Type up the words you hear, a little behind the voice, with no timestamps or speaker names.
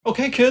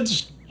Okay,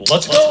 kids,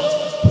 let's go.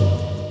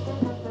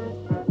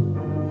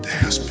 There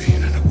has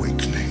been an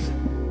awakening.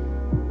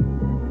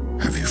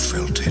 Have you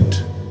felt it?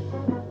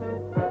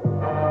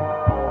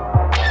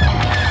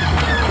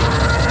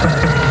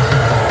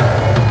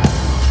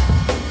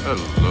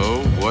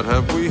 Hello, what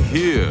have we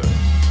here?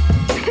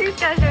 These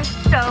guys are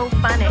so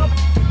funny.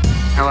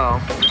 Hello.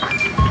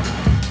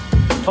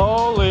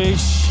 Holy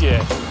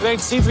shit. It ain't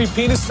C3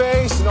 penis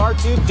face and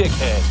R2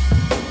 dickhead.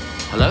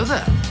 Hello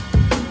there.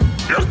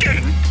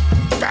 Looking?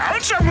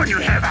 Found someone you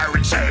have, I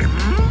would say.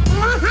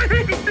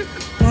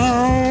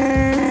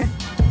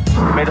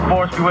 May the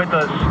force be with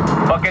us.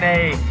 Fucking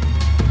A.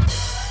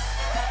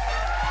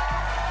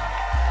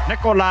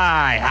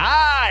 Nikolai!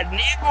 Hi,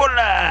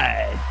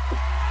 Nikolai!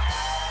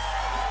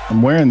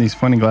 I'm wearing these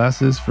funny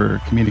glasses for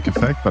comedic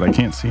effect, but I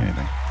can't see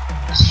anything.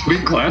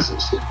 Sweet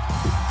glasses.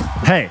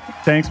 Hey,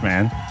 thanks,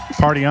 man.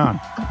 Party on.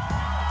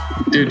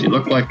 Dude, you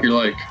look like you're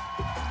like,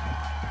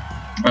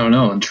 I don't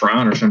know, in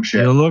Tron or some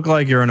shit. You look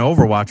like you're an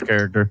Overwatch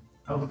character.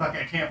 I look like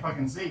I can't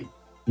fucking see.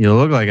 You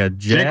look like a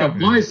Jacob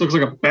Weiss looks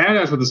like a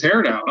badass with his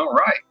hair down. All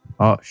right.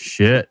 Oh,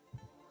 shit.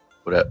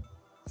 What up?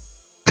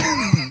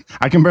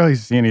 I can barely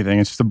see anything.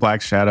 It's just a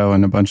black shadow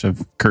and a bunch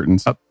of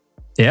curtains.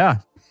 Yeah.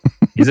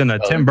 He's in a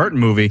Tim Burton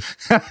movie.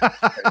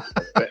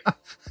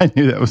 I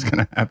knew that was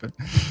going to happen.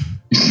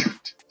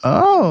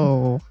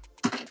 Oh.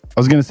 I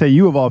was going to say,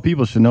 you of all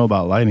people should know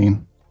about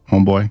lighting,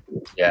 homeboy.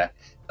 Yeah,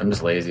 I'm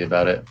just lazy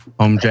about it.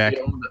 Home Jack.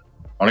 I want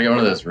to get one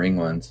of those ring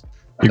ones.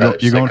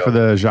 You're going for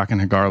the Jacques and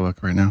Hagar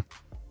look right now.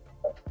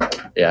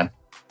 Yeah.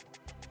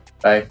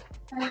 Bye.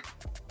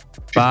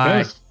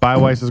 Bye. Bye,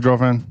 Weiss's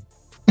girlfriend.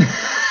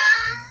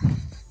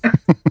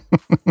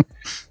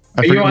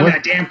 Are you on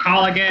that damn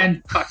call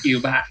again? Fuck you,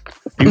 bye.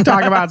 You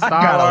talk about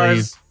Star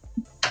Wars.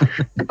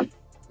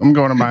 I'm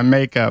going to my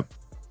makeup.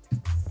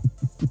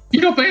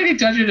 You don't pay any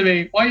attention to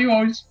me. Why you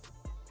always...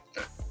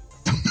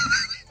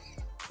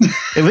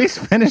 At least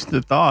finish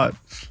the thought.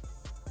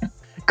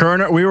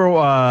 Kerner,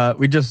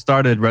 we just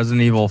started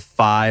Resident Evil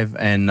 5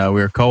 and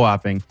we were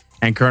co-oping.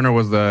 And Kerner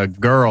was the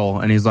girl,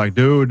 and he's like,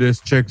 dude, this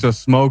chick's a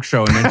smoke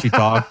show. And then she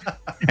talked,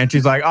 and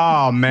she's like,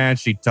 oh, man,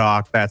 she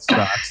talked. That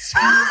sucks.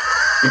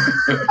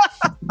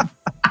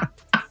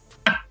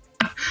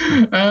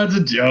 That's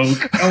a joke.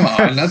 Come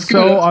on. That's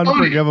so good. That's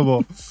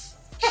unforgivable.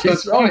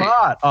 She's so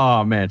hot.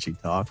 Oh, man, she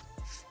talked.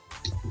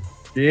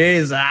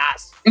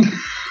 Jesus.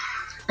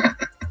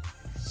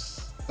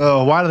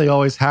 Oh, why do they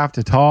always have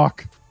to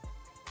talk?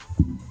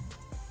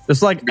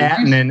 Just like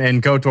Atten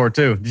and KOTOR,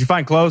 too. Did you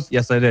find clothes?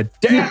 Yes, I did.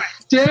 Damn it.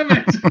 Damn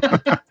it.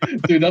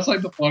 Dude, that's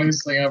like the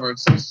funniest thing ever.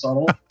 It's so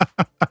subtle.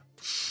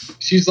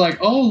 She's like,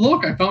 oh,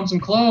 look, I found some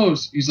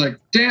clothes. He's like,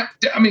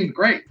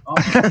 great.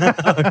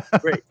 Awesome.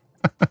 Great.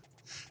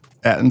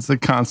 Atten's a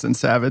constant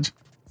savage.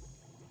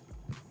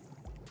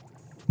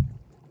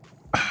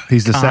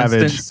 He's the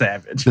Constant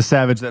savage. The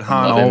savage that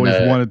Han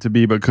always wanted to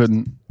be but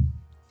couldn't.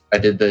 I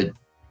did the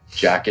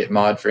jacket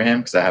mod for him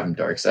because I have him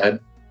dark side.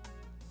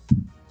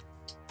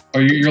 Oh,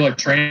 you're like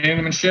training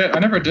him and shit? I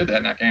never did that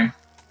in that game.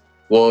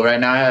 Well, right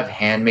now I have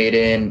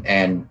Handmaiden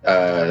and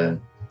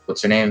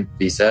what's her name?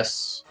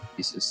 Visas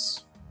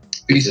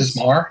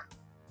Mar.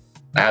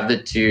 I have the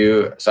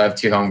two. So I have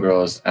two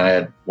homegirls,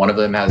 and one of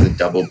them has a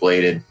double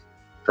bladed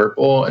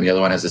purple, and the other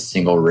one has a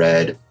single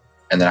red,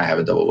 and then I have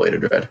a double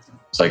bladed red.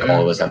 It's like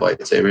all of us have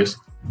lightsabers.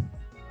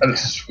 That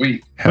is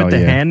sweet. But the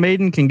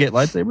handmaiden can get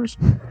lightsabers?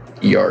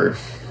 Yar.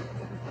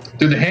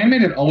 Dude, the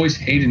handmaiden always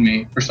hated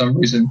me for some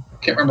reason.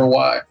 Can't remember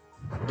why.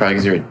 Probably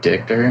because you're a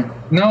dick to her.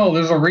 No,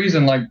 there's a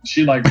reason. Like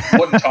she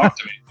wouldn't talk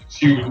to me.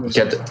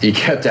 You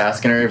kept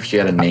asking her if she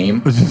had a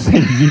name.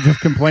 You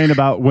just complained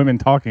about women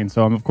talking,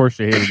 so of course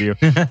she hated you.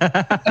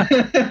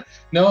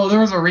 No, there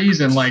was a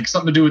reason, like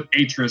something to do with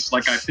Atris.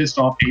 Like I pissed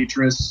off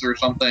Atris or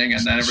something,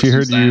 and then she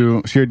heard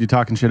you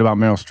talking shit about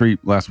Meryl Streep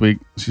last week.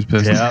 She's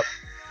pissed. Yep.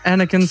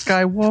 Anakin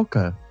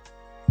Skywalker.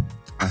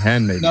 A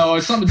handmaiden. No,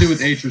 it's something to do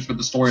with Atris with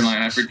the storyline.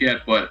 I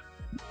forget, but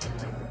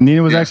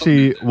Nina was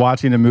actually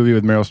watching a movie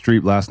with Meryl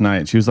Streep last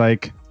night. She was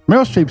like,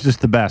 Meryl Streep's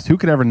just the best. Who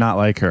could ever not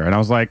like her? And I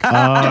was like,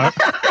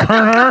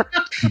 Kerner.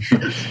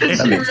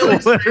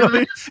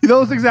 Literally,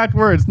 those exact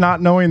words,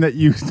 not knowing that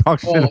you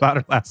talked shit about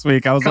her last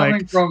week. I was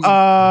like,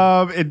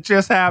 it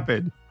just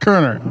happened.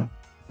 Kerner.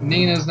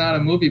 Nina's not a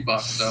movie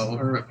buff, so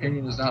her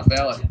opinion is not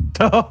valid.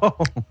 Oh,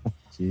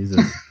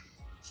 Jesus.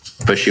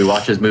 But she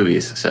watches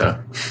movies, so.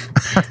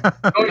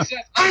 Oh, he says,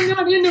 I'm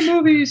not into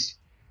movies.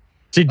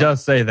 She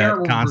does say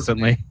that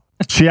constantly.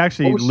 She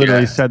actually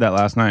literally said that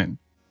last night.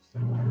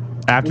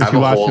 After she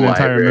watched an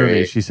entire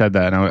movie, she said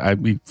that,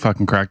 and we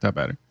fucking cracked up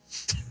at her.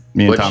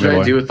 Me and what Tommy should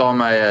Boy. I do with all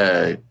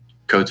my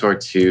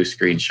KOTOR 2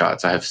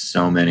 screenshots? I have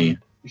so many.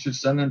 You should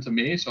send them to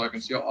me so I can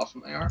see how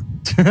awesome they are.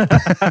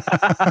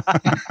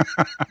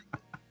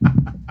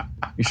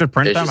 You should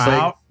print them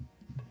out.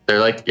 They're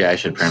like, yeah, I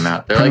should print them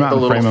out. They're like the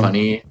little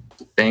funny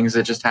things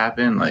that just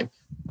happen. Like,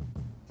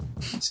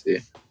 let's see.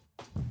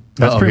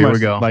 That's pretty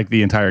much like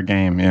the entire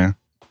game, yeah.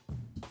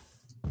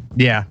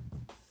 Yeah.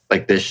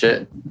 Like this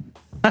shit?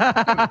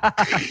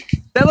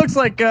 That looks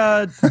like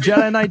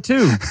Jedi Knight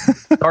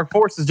 2. Dark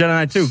Force is Jedi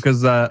Knight 2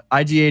 because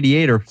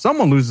IG-88 or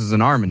someone loses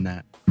an arm in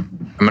that.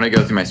 I'm going to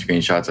go through my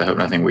screenshots. I hope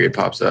nothing weird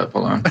pops up.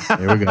 Hold on.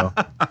 There we go.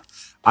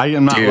 I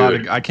am not Dude.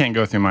 allowed to. I can't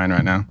go through mine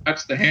right now.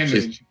 That's the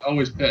handmaiden. She's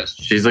always pissed.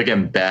 She's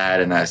looking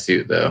bad in that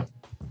suit, though.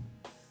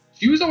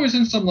 She was always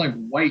in some like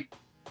white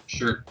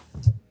shirt.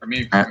 For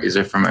me. These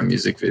are from a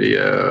music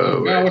video.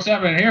 Oh, God, what's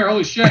happening here?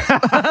 Holy shit.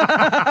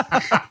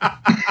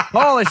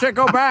 Holy shit,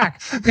 go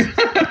back.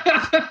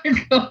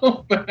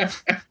 Go back.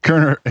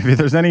 Kerner, if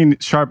there's any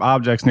sharp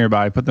objects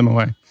nearby, put them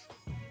away.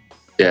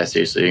 Yeah,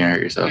 seriously, you're going to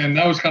hurt yourself. And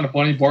that was kind of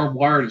funny. Barbed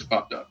wire just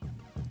popped up.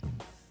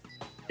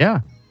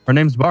 Yeah. Her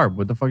name's Barb.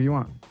 What the fuck you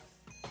want?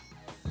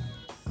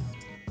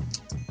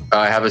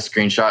 I have a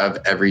screenshot of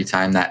every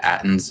time that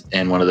Atten's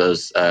in one of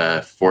those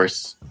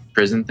force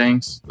prison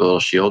things, the little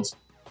shields.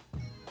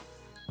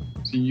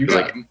 So you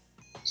got,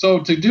 so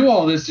to do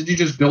all this, did you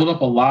just build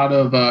up a lot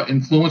of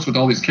influence with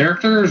all these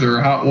characters,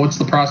 or how? What's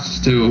the process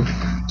to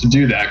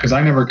do that? Because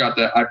I never got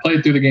that. I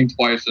played through the game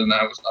twice, and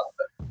I was not with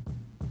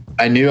it.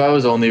 I knew I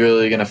was only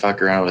really going to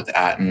fuck around with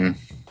Atten,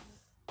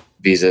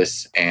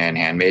 Visas, and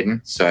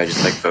Handmaiden, so I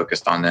just like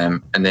focused on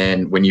them. And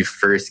then when you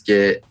first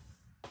get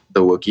the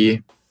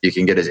Wookiee, you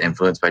can get his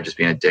influence by just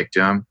being a dick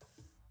to him.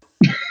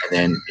 And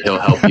then he'll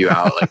help you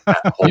out like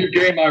that whole You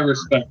gain my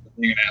respect for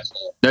being an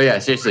asshole. No, yeah,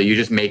 seriously. You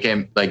just make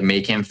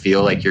him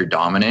feel like you're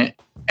dominant,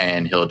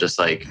 and he'll just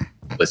like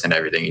listen to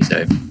everything you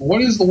say.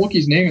 What is the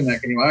Wookiee's name in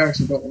that game? I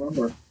actually don't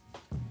remember.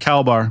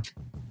 Kalbar.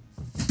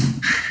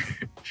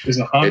 Is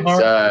it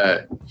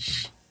Hanhar?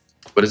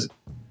 What is it?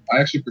 I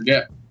actually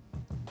forget.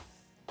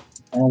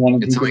 I don't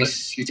want to It's Google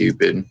something it.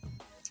 stupid.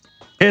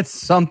 It's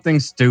something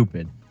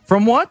stupid.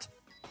 From what?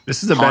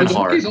 This is a Han bench.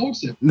 Har. Wookiee's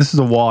always it. This is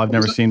a wall I've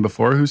never seen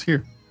before. Who's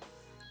here?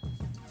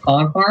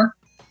 Hanhar?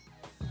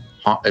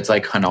 It's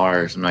like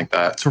Hanar or something like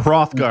that. It's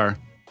Hrothgar.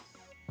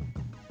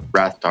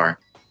 Rathtar.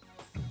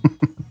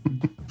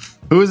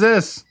 Who is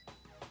this?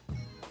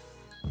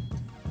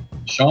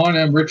 Sean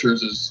M.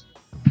 Richards is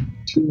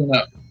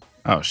 2-0.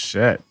 Oh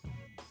shit.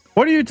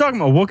 What are you talking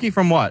about? Wookiee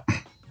from what?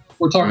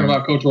 We're talking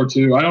about KOTOR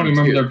 2. I don't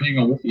remember there being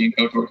a Wookiee in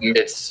KOTOR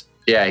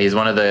 2. He's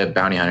one of the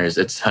bounty hunters.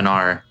 It's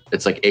Hanar.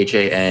 It's like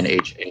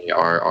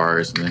Hanharr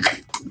or something.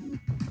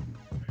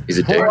 He's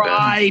a dick.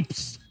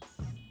 Gripes.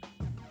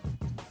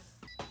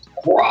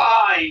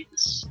 Right.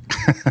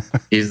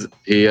 He's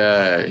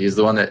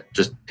the one that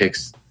just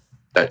picks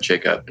that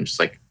chick up and just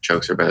like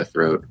chokes her by the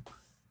throat.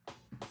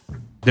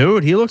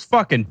 Dude, he looks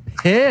fucking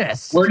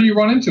pissed. Where do you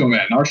run into him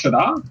at? Nar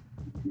Shaddaa?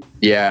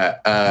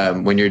 Yeah,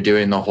 when you're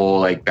doing the whole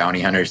like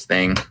bounty hunters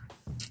thing.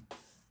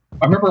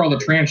 I remember all the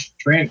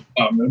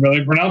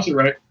really pronounce it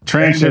right.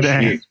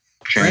 Transhaddan.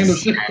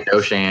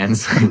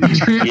 Trandoshans.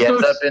 He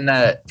ends up in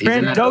that.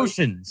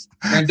 Trandoshans.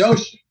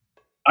 Trandoshan.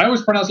 I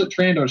always pronounce it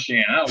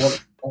Trandoshan. I don't know what.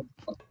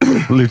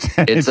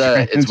 Lieutenant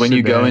It's when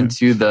you go Transhaddan.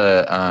 into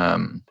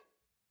the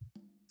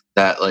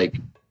that like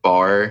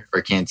bar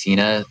or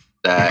cantina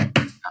that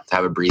you have to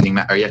have a breathing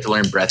or you have to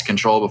learn breath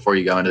control before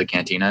you go into the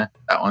cantina.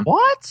 That one.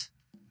 What?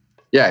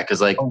 Yeah,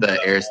 because like the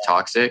air is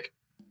toxic.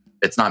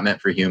 It's not meant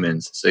for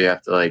humans, so you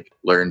have to like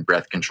learn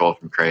breath control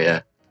from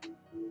Kreia.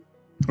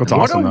 That's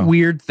What awesome, a though.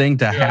 weird thing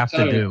to Yeah, have to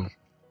tell do.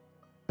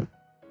 you.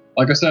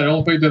 Like I said, I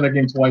only played through that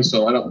game twice,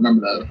 so I don't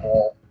remember that at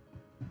all.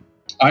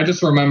 I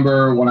just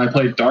remember when I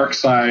played Dark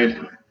Side,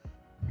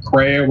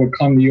 Kreia would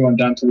come to you on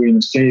Dantooine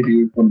and save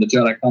you from the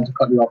Jedi come to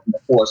cut you off from the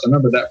Force. I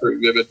remember that very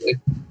vividly.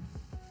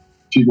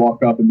 She'd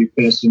walk up and be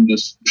pissed and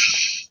just.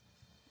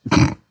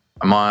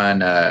 I'm on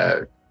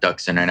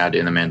Duxon right now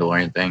doing the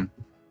Mandalorian thing.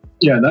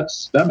 Yeah,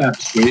 that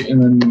map's sweet.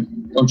 And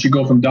then don't you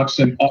go from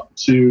Duxon up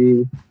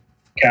to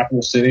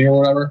Capital City or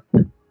whatever?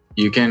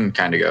 You can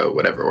kind of go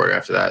whatever order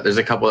after that. There's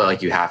a couple that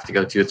like you have to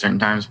go to at certain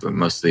times, but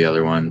most of the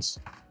other ones,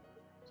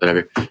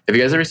 whatever. Have you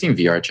guys ever seen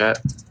VR Chat?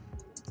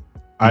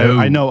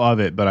 I know of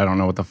it, but I don't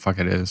know what the fuck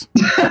it is.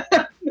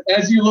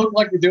 As you look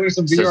like you're doing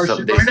some VR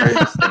shit They right started now.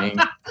 this thing.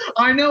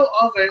 I know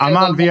of it. I'm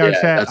on VR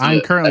Yeah, chat. that's I'm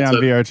what- currently that's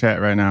on what- VR chat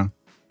right now.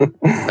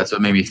 That's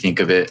what made me think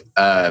of it.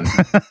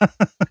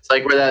 It's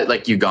like where that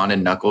like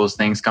Ugandan Knuckles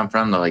things come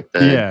from.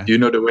 Yeah. Do you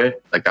know the way?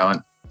 Like that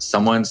one.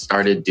 Someone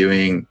started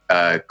doing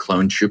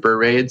clone trooper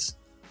raids.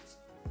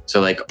 So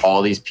like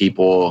all these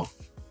people,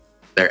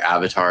 their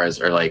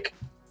avatars are like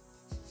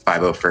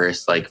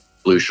 501st, like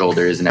blue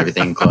shoulders and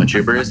everything, clone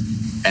troopers,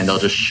 and they'll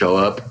just show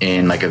up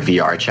in like a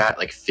VR chat,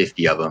 like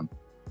 50 of them,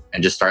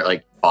 and just start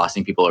like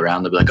bossing people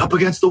around. They'll be like up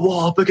against the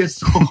wall, up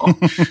against the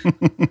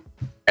wall.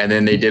 And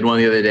then they did one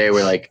the other day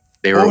where like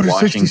they were Order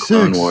watching 66.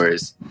 Clone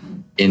Wars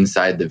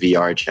inside the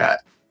VR chat.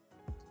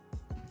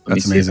 Let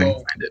me That's see if I amazing. can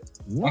find it.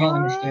 I don't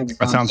understand the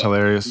That sounds concept.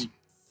 hilarious.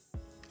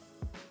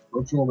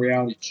 Virtual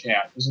reality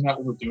chat. Isn't that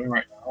what we're doing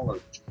right now? Or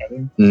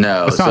chatting?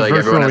 No, It's so not like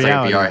virtual everyone has like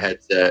a reality. VR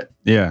headset.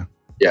 Yeah.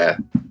 Yeah,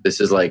 this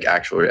is like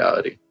actual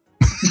reality.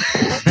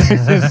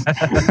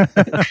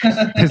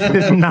 This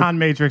is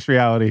non-Matrix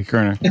reality,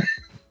 Kerner.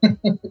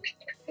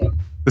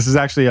 This is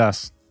actually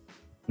us.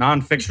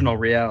 Non-fictional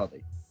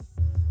reality.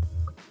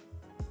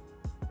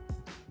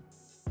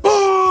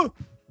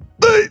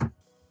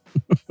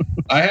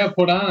 I have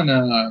put on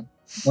one of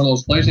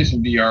those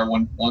PlayStation VR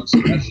once,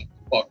 and that shit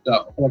fucked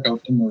up. I feel like I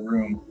was in the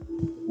room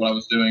what I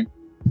was doing.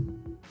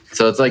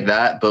 So it's like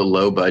that, but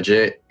low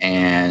budget,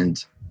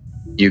 and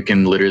you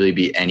can literally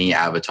be any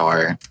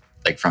avatar,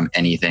 like from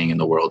anything in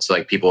the world. So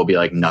like people will be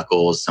like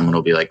Knuckles, someone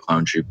will be like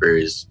Clone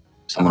Troopers,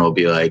 someone will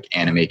be like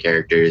anime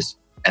characters,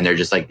 and they're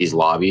just like these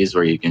lobbies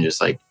where you can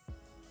just like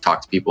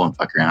talk to people and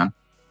fuck around.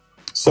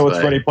 So it's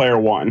Ready Player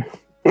One.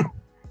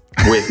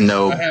 With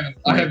no...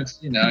 I haven't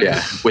seen that.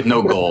 Yeah, with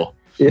no goal.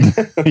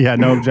 Yeah,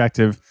 no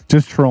objective.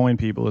 Just trolling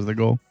people is the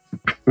goal.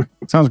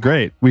 Sounds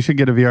great. We should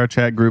get a VR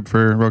chat group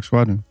for Rogue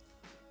Squadron.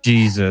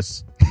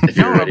 Jesus. If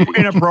You you're know how ready to-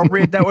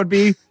 inappropriate that would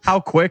be? How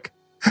quick?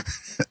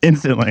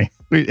 Instantly.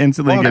 We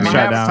instantly Well, get my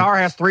shut down. avatar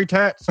has 3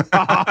 tits.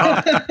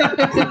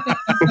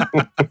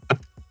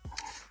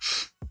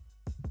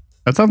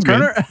 That sounds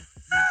good.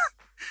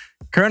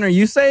 Kerner,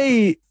 you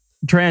say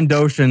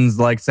Trandoshans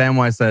like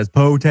Samwise says,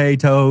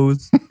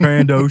 potatoes,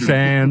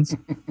 Trandoshans.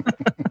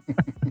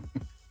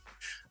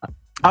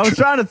 I was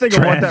trying to think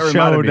of what that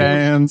reminded me of.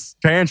 Dance.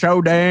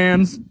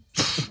 Transhodans.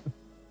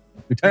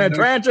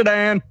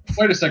 Tranchodan.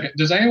 Wait a second.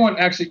 Does anyone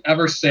actually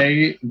ever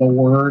say the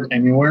word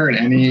anywhere in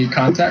any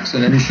context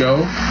in any show?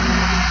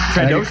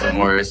 Clone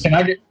Wars. Can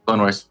I get Clone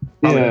Wars.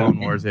 Clone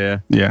Wars, yeah.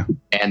 Yeah.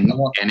 And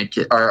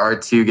our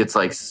R2 gets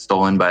like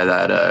stolen by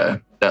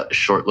that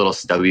short little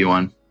stubby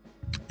one.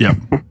 Yep.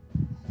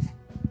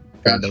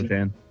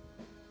 Trandoshan.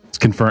 It's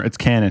confirmed. It's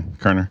canon,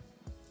 Kerner.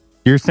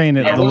 You're saying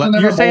it. Yeah, wasn't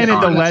there You're a saying it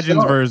whole the on that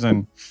Legends show?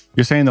 version.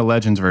 You're saying the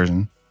Legends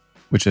version,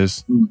 which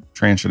is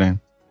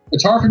Transhadan.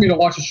 It's hard for me to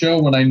watch a show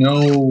when I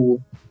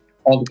know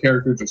all the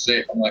characters are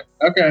safe. I'm like,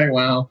 okay,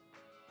 well,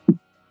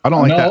 I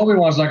don't like that.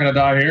 Obi-Wan's not going to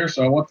die here,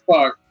 so what the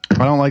fuck?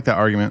 I don't like that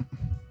argument.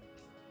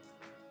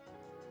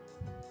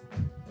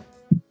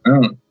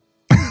 Mm.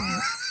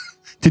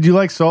 Did you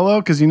like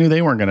Solo? Because you knew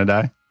they weren't going to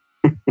die.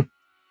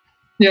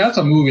 Yeah, that's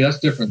a movie. That's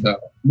different, though.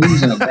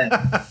 Movie's an event.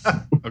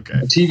 Okay.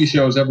 A TV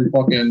show is every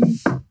fucking...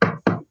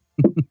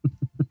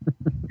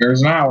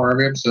 There's an hour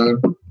every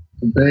episode.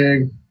 It's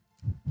a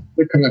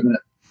big commitment.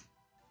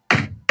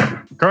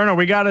 Kerner,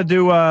 we got to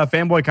do a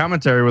fanboy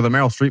commentary with a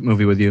Meryl Streep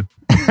movie with you.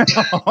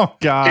 Oh,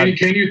 God.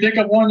 Can you think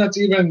of one that's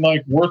even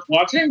like worth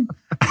watching?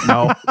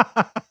 No.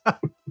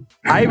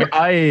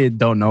 I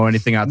don't know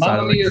anything outside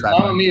Mamma of Mia,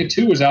 Mamma Mia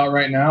 2 is out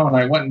right now, and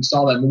I went and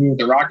saw that movie with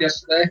The Rock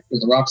yesterday,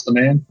 because The Rock's the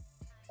man.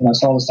 And I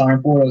saw the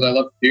sign for it as I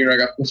left the theater. I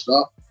got pissed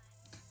off.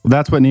 Well,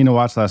 that's what Nina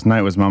watched last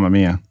night was Mamma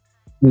Mia.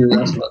 Yeah,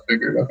 that's what I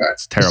figured. Okay.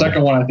 It's terrible. The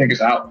second one I think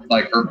is out,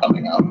 like, or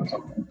coming out or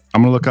something.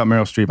 I'm going to look up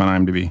Meryl Streep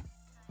on IMDb.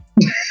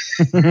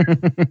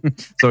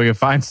 So we can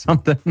find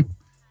something.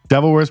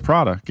 Devil Wears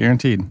Prada,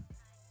 guaranteed.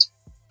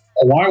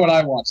 Why would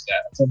I watch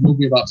that? It's a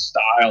movie about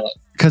style.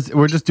 Because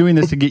we're just doing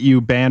this to get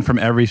you banned from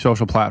every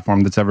social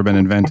platform that's ever been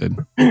invented.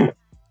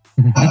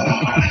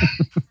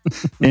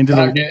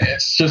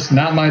 It's just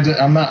not my.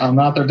 I'm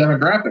not their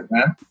demographic,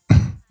 man.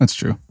 That's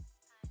true.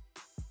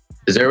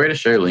 Is there a way to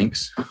share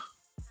links?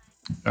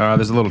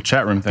 There's a little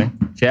chat room thing.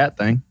 Chat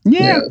thing.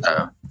 Yeah.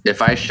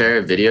 If I share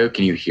a video,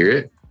 can you hear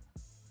it?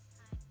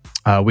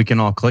 We can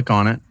all click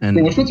on it. And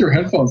Hey, what's with your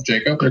headphones,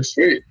 Jacob? They're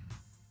sweet.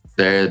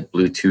 They're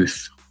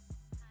Bluetooth.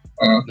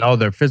 no,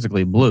 they're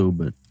physically blue,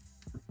 but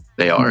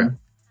They are.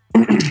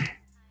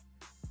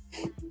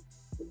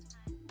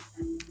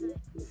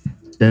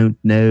 don't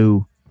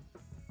know.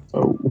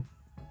 Oh.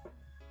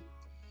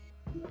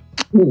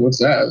 Ooh, what's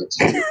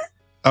that?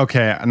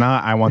 Okay, now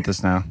I want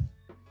this now.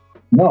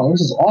 No,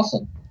 this is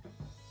awesome.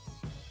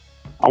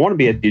 I want to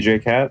be a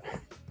DJ cat.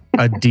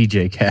 A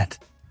DJ cat.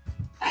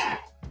 I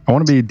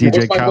want to be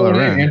DJ What's my Kylo full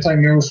name? Ren.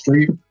 Anti-Meryl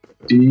Streep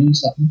D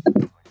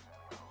something.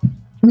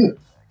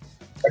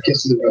 I can't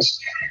see the rest.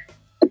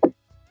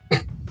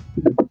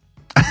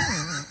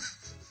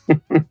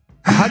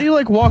 How do you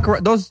like walk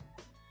around those?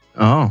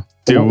 Oh,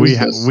 Dude, What we is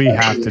this? we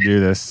have to do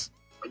this.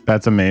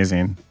 That's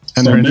amazing.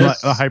 And they're in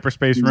a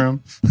hyperspace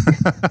room.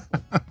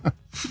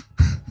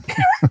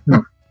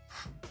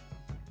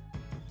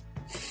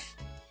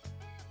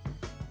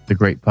 the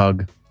great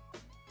pug.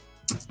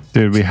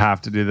 Dude, we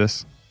have to do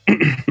this.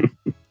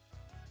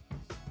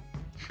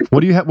 What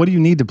do you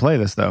need to play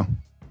this though?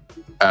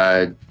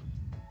 Vive,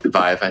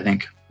 I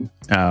think.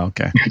 Oh,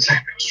 okay.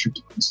 Anti-Meryl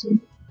Streep.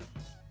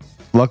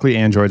 Luckily,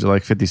 Androids are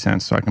like 50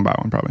 cents, so I can buy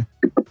one probably.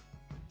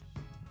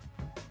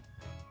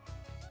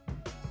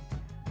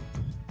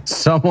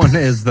 Someone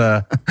is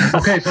the.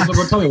 Okay, so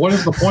tell me, what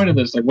is the point of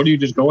this? Like, what do you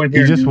just go in here?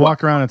 You and just do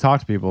walk around and talk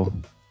to people.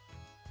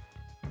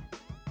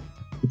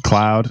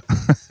 Cloud.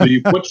 So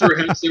you put your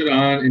headset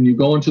on and you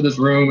go into this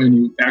room and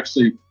you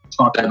actually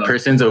talk to That them.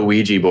 person's a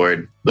Ouija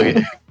board. Look at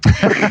it.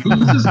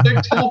 Who's this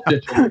big tall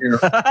bitch over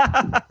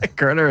here?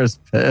 Kerner is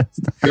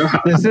pissed.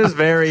 Yeah, This is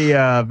very,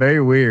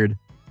 very weird.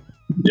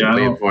 I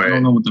Wait don't, for I it.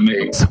 don't know what to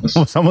make of this.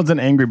 Someone's an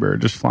Angry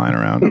Bird just flying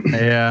around.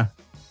 Yeah.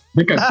 I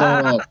think I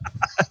saw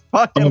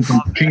someone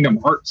from Kingdom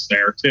Hearts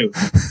there too.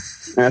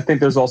 And I think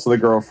there's also the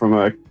girl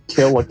from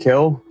Kill la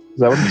Kill. Is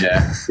that what?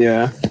 Yeah.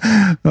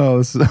 Yeah.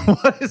 Oh,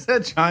 what is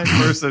that giant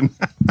person?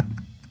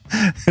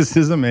 This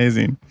is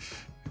amazing.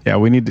 Yeah,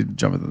 we need to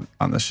jump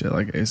on this shit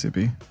like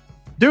ASAP.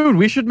 Dude,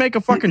 we should make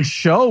a fucking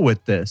show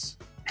with this.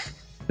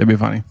 That'd be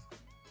funny.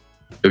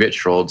 You'll get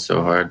trolled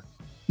so hard.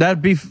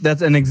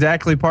 That's an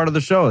exactly part of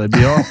the show. That'd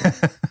be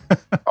awesome.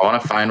 I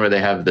want to find where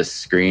they have the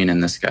screen in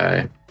this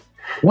guy.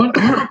 What?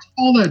 How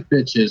tall that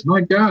bitch is?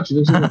 My God,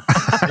 she doesn't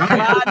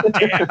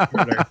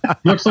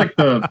looks like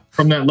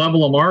from that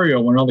level of Mario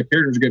when all the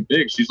characters get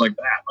big. She's like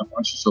that. Why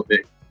is she so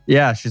big?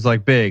 Yeah, she's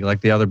like big, like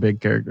the other big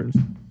characters.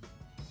 You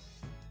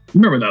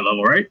remember that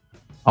level, right?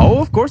 Oh,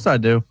 of course I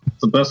do.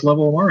 It's the best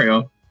level of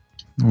Mario.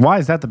 Why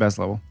is that the best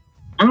level?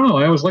 I don't know.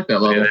 I always like that Yeah,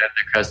 level. they have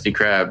the Krusty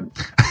Krab.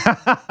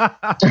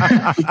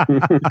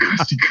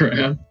 Krusty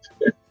Krab.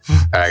 All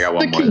right, I got The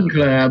one more. King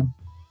Crab.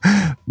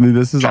 Dude,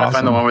 this is Trying to awesome.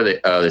 find the one where they.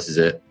 Oh, this is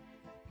it.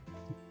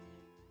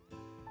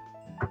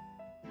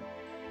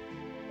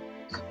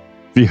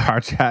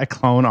 VR chat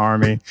clone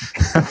army.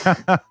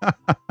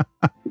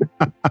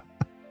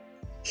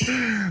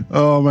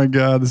 Oh my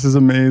God, this is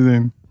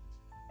amazing.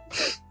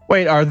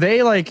 Wait, are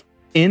they like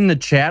in the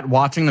chat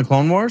watching the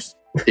Clone Wars?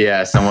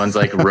 Yeah, someone's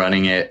like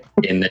running it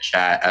in the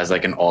chat as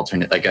like an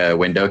alternate, like a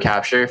window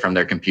capture from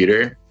their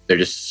computer. They're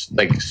just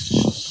like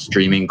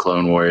streaming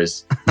Clone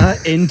Wars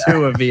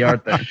Into a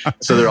VR thing.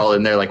 so they're all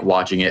in there like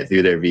watching it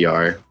through their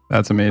VR.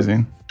 That's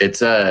amazing.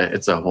 It's a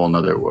whole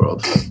nother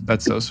world.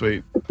 That's so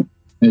sweet.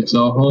 It's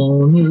a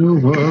whole new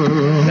world.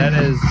 That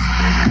is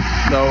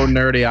so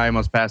nerdy. I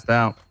almost passed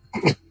out.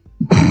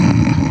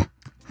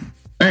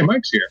 Hey,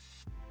 Mike's here.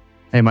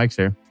 Hey, Mike's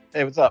here.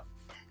 Hey, what's up?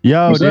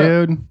 Yo, What's up?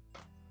 dude.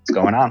 What's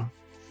going on?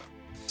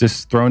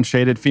 Just throwing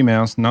shade at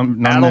females. None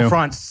new.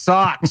 Battlefront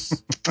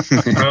sucks.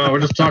 We're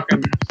just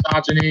talking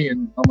misogyny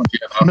and how much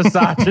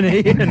Misogyny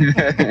and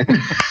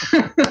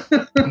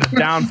the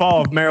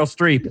downfall of Meryl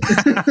Streep.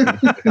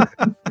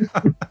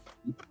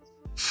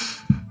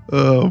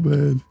 Oh,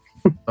 man.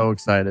 So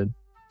excited.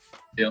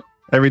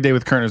 Every day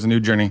with Kern is a new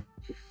journey.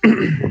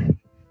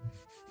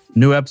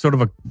 New episode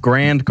of a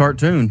grand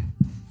cartoon.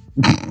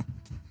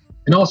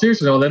 In all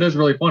seriousness, though, that is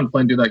really fun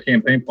playing through that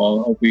campaign, Paul.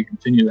 I hope we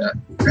continue that.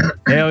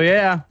 Hell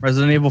yeah.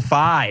 Resident Evil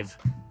 5.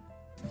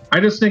 I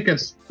just think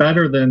it's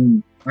better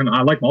than,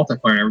 I like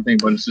multiplayer and everything,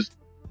 but it's just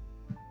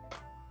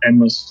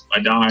endless. I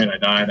died.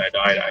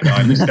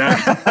 It's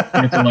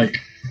that.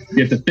 You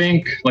have to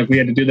think, like we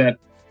had to do that,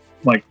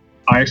 like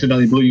I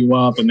accidentally blew you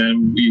up and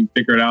then we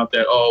figured out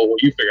that,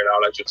 you figured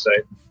out, I should say,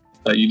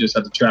 that you just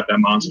had to trap that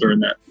monster in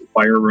that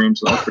fire room.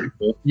 So that's pretty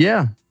cool.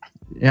 Yeah.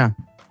 Yeah.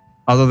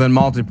 Other than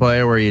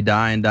multiplayer where you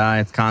die and die,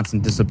 it's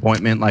constant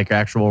disappointment like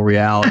actual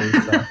reality.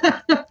 So.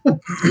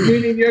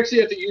 Meaning you actually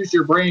have to use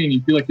your brain.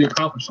 You feel like you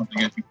accomplished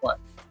something as you play.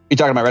 You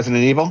talking about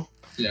Resident Evil?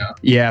 Yeah.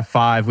 Yeah,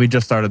 5. We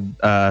just started.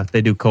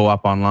 They do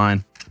co-op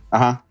online.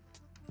 Uh-huh.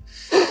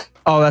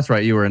 Oh, that's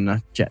right. You were in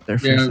the chat there.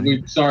 For a Yeah,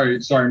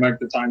 second. sorry, Mike.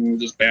 The timing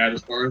was just bad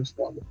as far as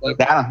play.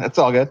 Nah, that's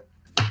all good.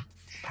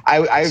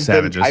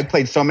 I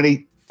played so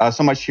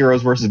much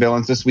Heroes versus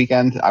Villains this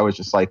weekend. I was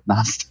just like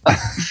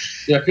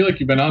nonstop. Yeah, I feel like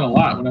you've been on a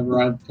lot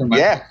whenever I turn my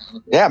Yeah,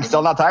 I'm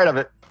still not tired of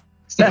it.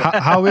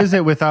 How is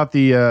it without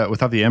the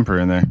Emperor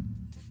in there?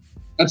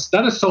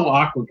 That is so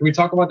awkward. Can we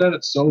talk about that?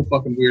 It's so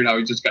fucking weird how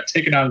he just got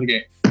taken out of the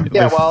game. Yeah,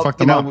 They well, fucked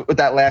him up. with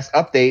that last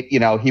update,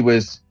 he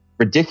was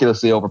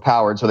ridiculously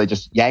overpowered, so they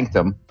just yanked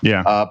him.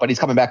 Yeah. But he's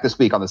coming back this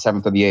week on the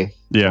 7th or the 8th.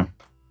 Yeah.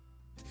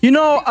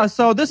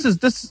 So this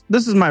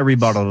is my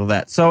rebuttal to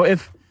that. So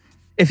if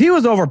he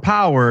was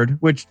overpowered,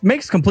 which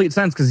makes complete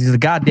sense because he's a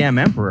goddamn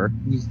emperor,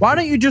 why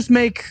don't you just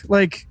make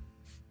like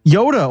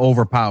Yoda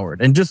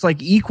overpowered and just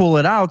like equal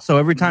it out? So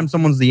every time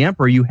someone's the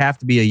emperor, you have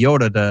to be a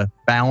Yoda to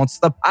balance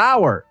the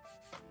power.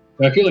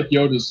 I feel like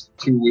Yoda's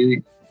too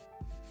weak.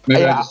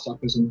 Maybe I just suck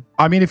as him.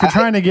 I mean, if you're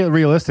trying to get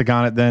realistic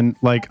on it, then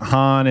like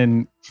Han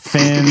and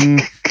Finn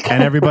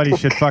and everybody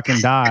should fucking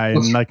die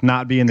and like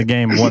not be in the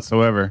game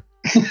whatsoever.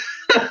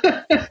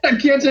 I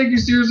can't take you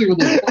seriously with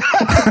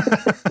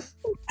this.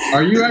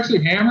 Are you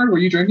actually hammered? Were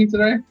you drinking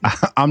today?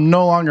 I'm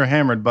no longer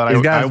hammered, but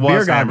He's got I his was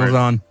beer goggles hammered.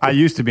 on. I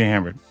used to be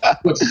hammered.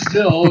 But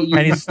still,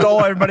 And he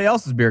stole everybody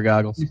else's beer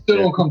goggles. you still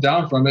don't come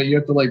down from it. You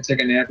have to like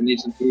take a nap and eat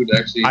some food to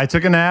actually. I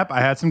took a nap.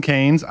 I had some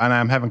canes, and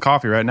I'm having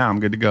coffee right now. I'm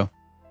good to go.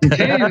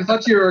 Canes? I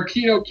thought you were a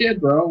keto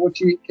kid, bro. What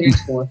you eat canes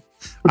for?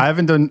 I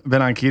haven't been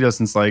on keto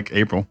since like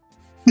April.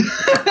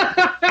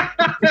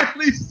 At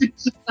least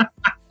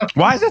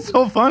Why is it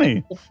so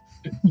funny?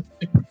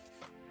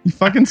 You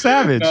fucking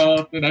savage.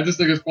 No, and I just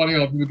think it's funny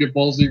how people get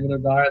ballsy when they're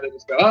diet. They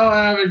just go,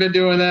 I haven't been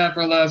doing that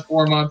for the last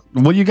 4 months.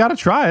 Well, you got to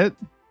try it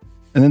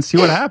and then see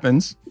what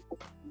happens.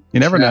 You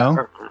never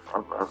know.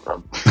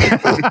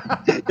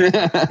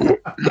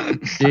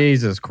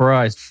 Jesus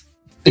Christ.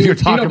 If you're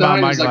Keto talking about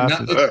diet my is like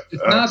glasses.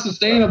 it's not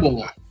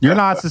sustainable. You're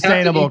not You have to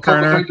sustainable, eat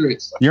Kerner.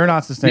 carbohydrates. You're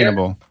not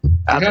sustainable. You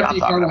have to eat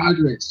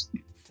carbohydrates.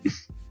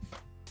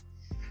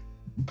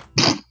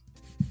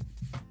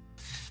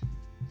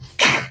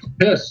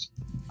 Pissed.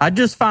 I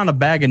just found a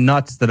bag of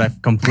nuts that I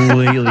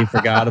completely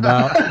forgot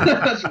about.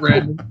 That's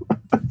random.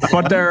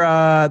 But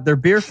they're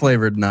beer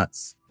flavored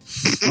nuts.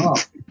 Oh,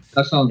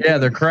 that sounds Yeah,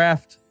 they're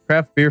craft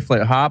beer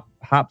flavor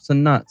hops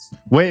and nuts.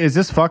 Wait, is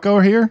this fuck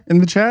over here in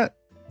the chat?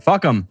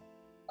 Fuck them.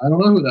 I don't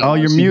know who that was. Oh,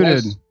 you're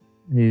muted.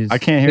 I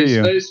can't hear you.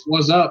 His face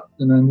was up,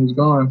 and then he's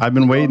gone. I've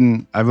been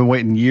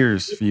waiting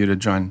years for you to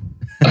join.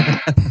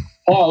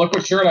 Oh, look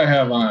what shirt I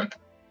have on.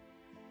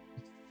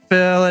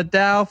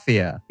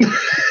 Philadelphia.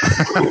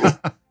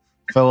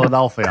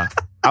 Philadelphia.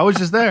 I was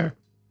just there.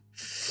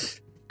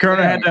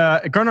 Kerner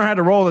had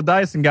to roll the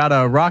dice and got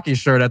a Rocky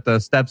shirt at the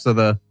steps of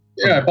the.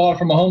 Yeah, I bought it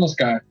from a homeless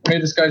guy.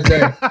 Made this guy's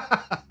day.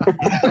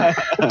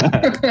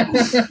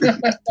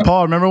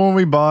 Paul, remember when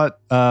we bought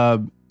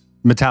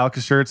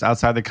Metallica shirts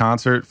outside the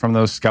concert from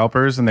those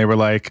scalpers, and they were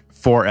like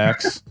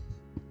 4X?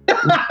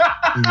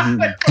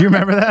 Do you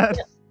remember that?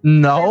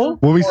 No.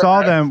 Well, we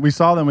saw them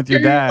with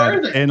your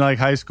dad in like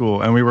high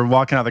school, and we were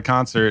walking out the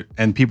concert,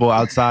 and people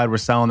outside were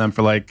selling them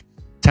for like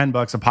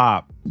 $10 a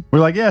pop. We're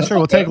like, yeah, sure,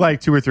 we'll take like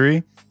 2 or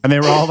 3, and they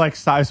were all like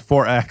size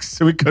 4X,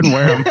 so we couldn't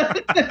wear them.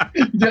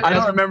 I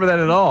don't remember that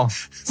at all.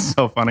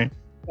 So funny.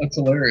 That's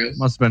hilarious.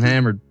 Must have been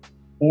hammered.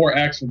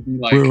 4X would be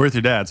like. We were with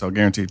your dad, so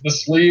guaranteed. The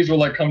sleeves would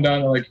like come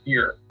down to like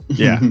here.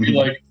 Yeah. It'd be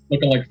like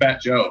looking like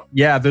Fat Joe.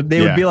 Yeah,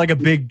 they would be like a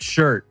big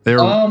shirt.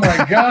 Oh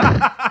my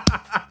god.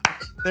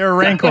 They were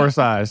Rancor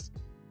sized.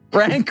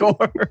 Rancor.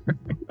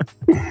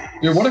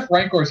 Dude, what if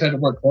Rancors had to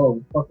wear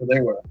clothes? What the fuck would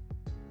they wear?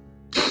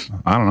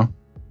 I don't know.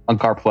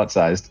 Uncarplet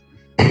sized.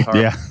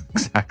 Yeah,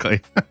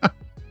 exactly.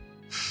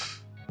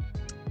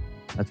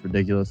 That's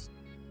ridiculous.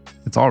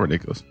 It's all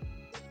ridiculous.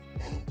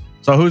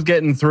 So who's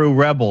getting through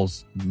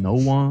Rebels? No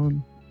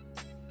one.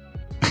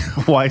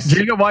 Weiss.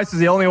 Jacob Weiss is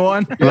the only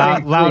one.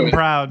 Loud and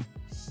proud.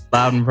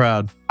 Loud and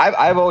proud.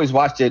 I've always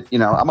watched it. You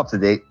know, I'm up to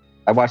date.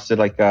 I watched it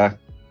like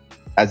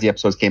as the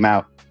episodes came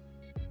out.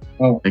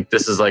 Oh, I think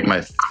this is like my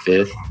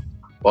 5th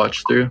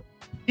watch through.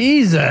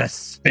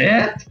 Jesus.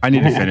 5th? I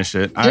need to finish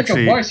it.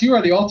 Jacob Weiss, you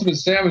are the ultimate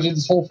savage in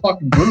this whole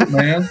fucking group,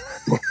 man.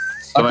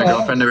 So my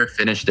girlfriend never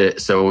finished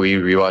it, so we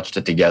rewatched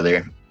it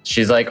together.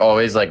 She's like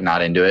always like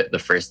not into it the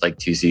first like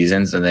 2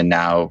 seasons, and then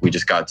now we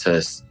just got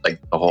to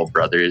like the whole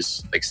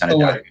brothers like sent it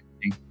down.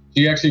 So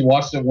you actually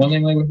watched it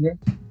willingly with you?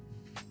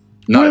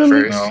 Not at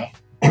first. No.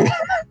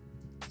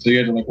 So you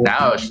had to like.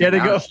 Now she had to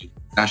go.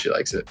 Now she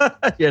likes it.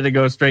 You had to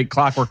go straight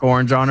Clockwork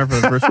Orange on her for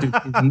the first 2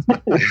 seasons.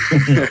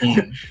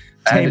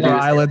 Tape her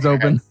eyelids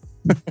open.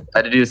 I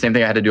had to do the same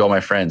thing I had to do all my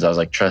friends. I was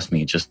like, trust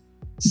me, just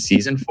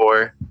season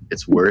 4,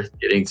 it's worth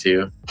getting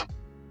to.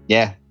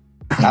 Yeah,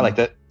 I liked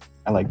it.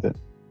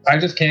 I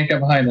just can't get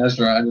behind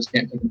Ezra. I just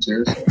can't take him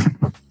seriously.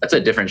 That's a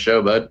different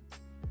show, bud.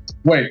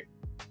 Wait.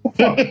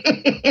 Where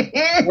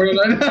did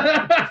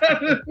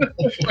I?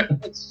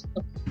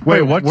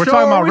 Wait, what? We're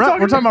talking about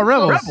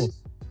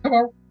Rebels. Come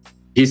on.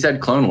 He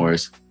said Clone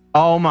Wars.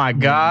 Oh my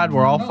God,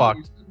 we're all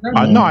fucked.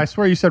 No, I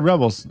swear you said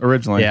Rebels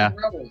originally. Yeah.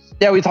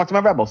 Yeah, we talked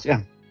about Rebels.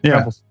 Yeah.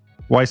 Rebels.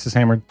 Weiss is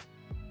hammered.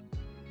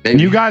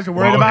 Maybe. You guys are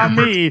worried about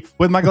me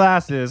with my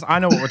glasses. I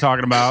know what we're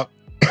talking about.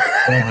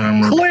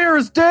 Clear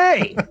as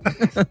day.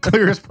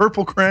 Clear as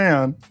purple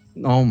crayon.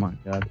 Oh my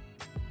God.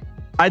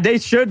 They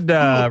should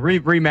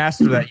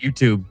remaster that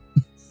YouTube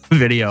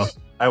video.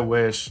 I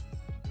wish.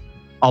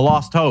 A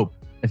Lost Hope.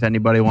 If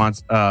anybody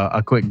wants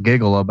a quick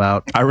giggle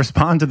about. I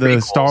respond to the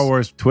Star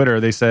Wars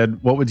Twitter. They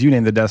said, "What would you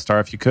name the Death Star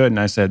if you could?" And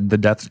I said, "The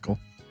Deathical."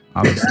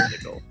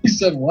 You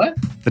said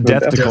what? The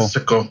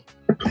Deathical.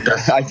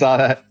 I saw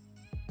that.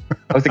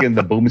 I was thinking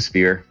the Boom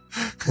Sphere.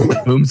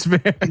 Boom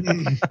Sphere.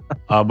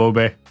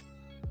 Bobe.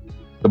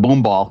 The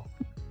Boom Ball.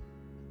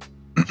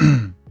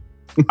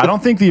 I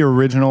don't think the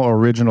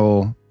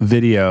original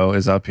video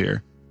is up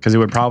here because it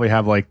would probably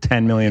have like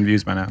 10 million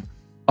views by now.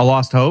 A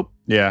Lost Hope?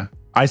 Yeah.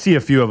 I see a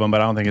few of them, but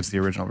I don't think it's the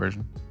original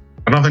version.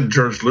 I don't think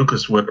George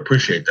Lucas would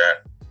appreciate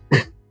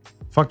that.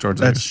 Fuck George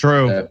That's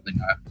Lucas. true.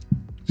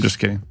 Just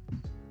kidding.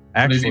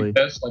 Actually, he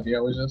pissed like he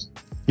always is?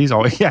 He's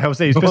always, I would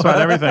say he's pissed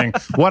about everything.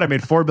 What? I made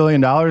 $4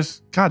 billion?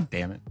 God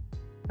damn it.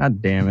 God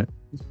damn it.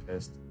 He's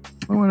pissed.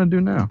 What do I want to do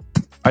now?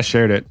 I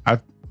shared it. I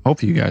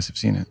hope you guys have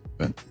seen it,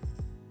 but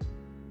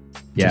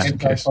yeah. just in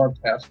case.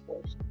 Anti-carb task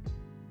force.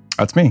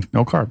 That's me.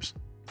 No carbs.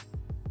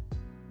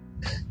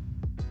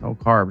 No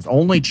carbs.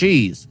 Only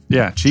cheese.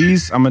 Yeah,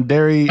 cheese. I'm a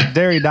dairy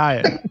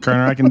diet.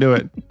 Kerner, I can do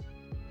it.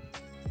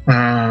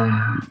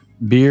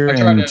 Beer I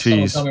tried and to have someone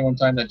cheese. tell me one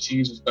time that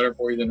cheese was better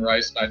for you than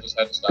rice, and I just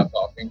had to stop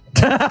talking.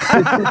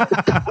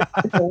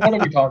 Well, what are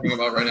we talking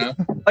about right now?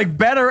 Like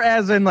better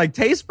as in like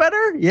taste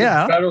better?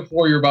 Yeah. It's better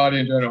for your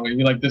body in general.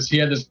 He like this. He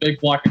had this big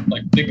block of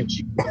like thick of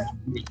cheese.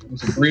 It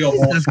was a burrito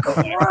bowl. Jesus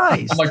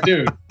Christ. I'm like,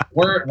 dude,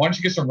 why don't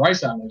you get some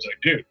rice on it? He's like,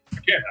 dude, I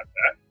can't have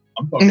that.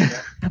 I'm fucking.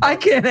 I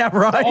can't have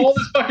rice. All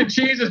this fucking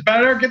cheese is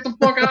better. Get the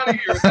fuck out of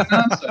here with that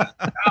nonsense.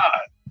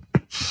 God.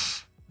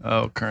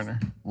 Oh,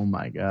 Kerner. Oh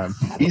my God.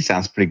 He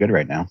sounds pretty good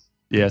right now.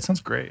 Yeah, it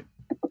sounds great.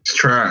 It's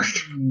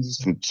trash.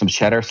 Some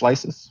cheddar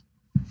slices.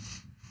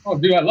 Oh,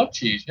 dude, I love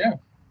cheese. Yeah.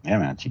 Yeah,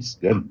 man, cheese is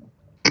good.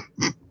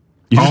 You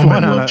just All men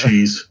went on love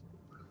cheese.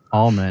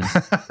 All men.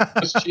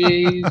 Just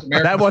cheese.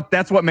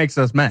 That's what makes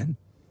us men.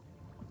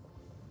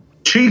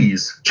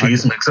 Cheese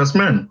makes us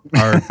men.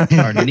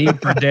 Our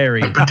need for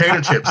dairy.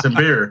 Potato chips and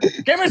beer.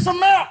 Give me some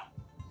milk.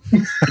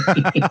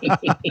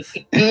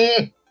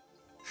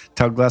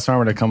 Tell Glass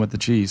Armor to come with the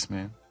cheese,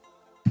 man.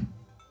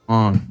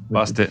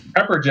 Bust it.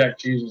 Pepper jack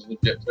cheese is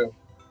legit too.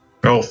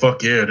 Oh,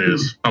 fuck yeah, it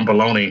is. I'm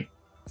baloney.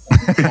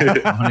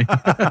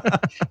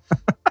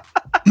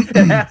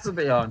 It has to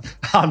be on.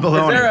 On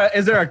bologna.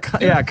 Is there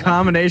a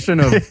combination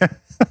of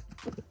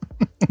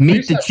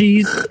meat to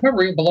cheese?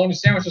 Remember eating bologna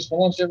sandwiches for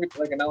lunch every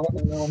like an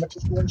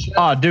elementary school and shit?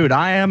 Oh, dude,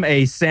 I am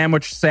a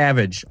sandwich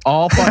savage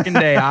all fucking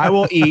day. I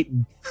will eat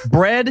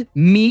bread,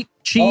 meat,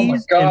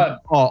 cheese,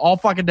 all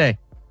fucking day.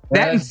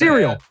 That and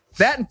cereal.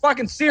 That and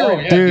fucking cereal. Oh,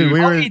 yeah, Dude,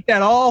 I'll eat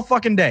that all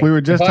fucking day. We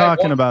were just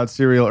talking about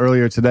cereal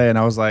earlier today, and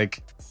I was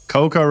like,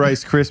 Cocoa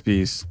Rice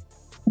Krispies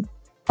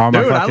are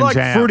my Dude, I fucking like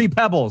jam. Fruity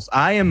Pebbles.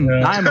 I am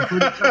a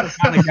Fruity Pebbles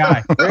kind of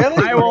guy.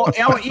 Really? I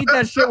will eat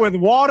that shit with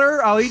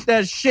water. I'll eat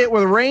that shit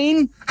with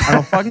rain. I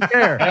don't fucking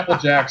care. Apple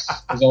Jacks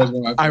is always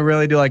one of my I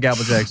really do like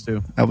Apple Jacks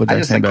too. Apple I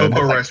Jacks just like ain't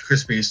bad. Cocoa Rice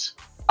Krispies.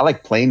 I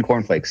like plain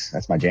cornflakes.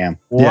 That's my jam.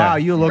 Wow,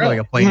 you look like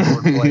a plain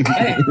cornflake.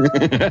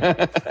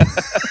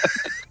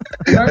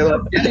 I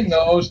remember getting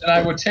those, and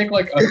I would take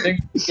like a thing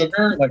of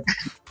sugar, like,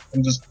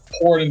 and just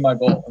pour it in my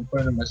bowl and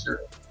put it in my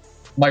cereal.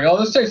 I'm like, oh,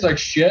 this tastes like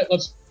shit.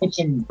 Let's put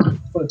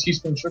a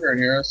teaspoon of sugar in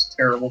here. That's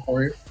terrible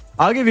for you.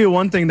 I'll give you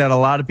one thing that a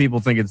lot of people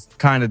think it's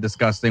kind of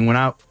disgusting. When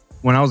I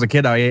was a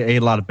kid, I ate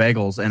a lot of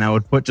bagels, and I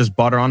would put just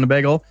butter on the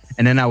bagel,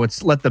 and then I would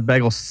let the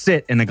bagel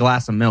sit in a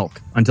glass of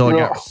milk until it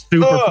got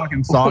super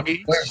fucking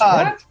soggy.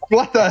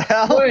 What the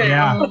hell?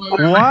 Yeah.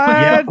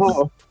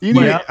 What? You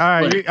need, all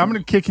right, I'm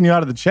going to kicking you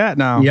out of the chat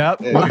now.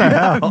 Yep. What the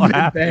hell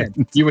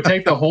happened? You would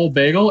take the whole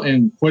bagel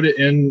and put it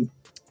in.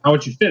 How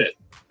would you fit it?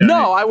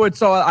 No, I would.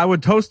 So I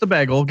would toast the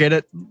bagel, get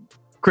it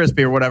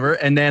crispy or whatever,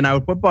 and then I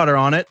would put butter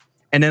on it,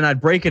 and then I'd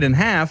break it in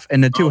half,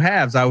 and the two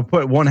halves I would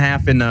put one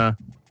half in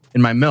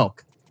my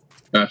milk.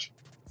 Gotcha.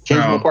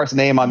 Change Mopart's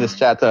name on this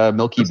chat to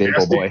Milky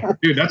Bagel Boy.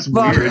 Dude, that's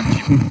weird.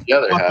 The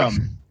other half.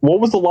 What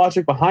was the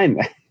logic behind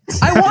that?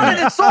 I wanted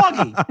it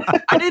soggy.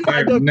 I didn't.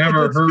 I've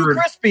never it's heard. Too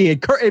crispy.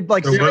 It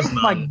like the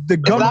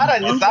gum.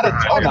 It's not a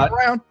donut.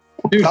 Around.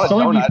 Dude, Not a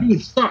soggy donut.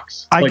 food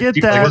sucks. I get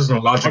that. There was no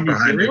logic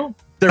behind it.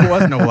 There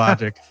was no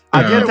logic.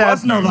 I get There that.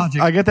 was no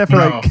logic. I get that for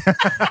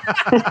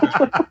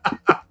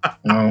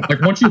No.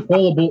 Like once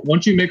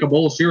you make a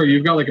bowl of cereal,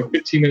 you've got like a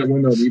 15-minute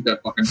window to eat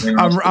that fucking thing.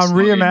 I'm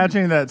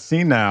reimagining that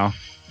scene now.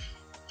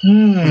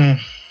 Hmm.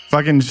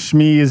 Fucking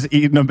Shmi is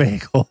eating a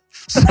bagel.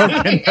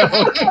 Soaking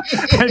milk.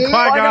 And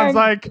Qui-Gon's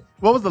like,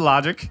 what was the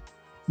logic?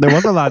 There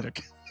was a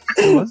logic.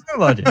 There was no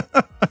logic.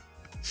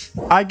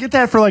 I get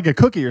that for like a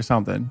cookie or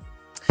something.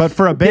 But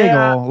for a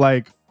bagel,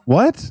 like,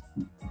 what?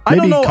 I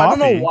don't Maybe know.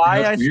 coffee. I don't know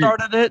why That's I weird.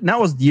 started it. And that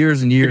was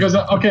years and years. Because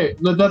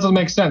that doesn't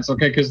make sense.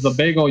 Okay, because the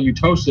bagel you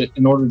toast it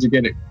in order to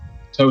get it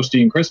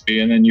toasty and crispy,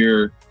 and then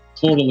you're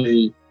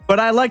totally. But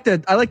I like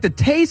the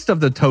taste of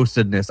the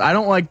toastedness. I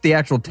don't like the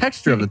actual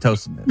texture of the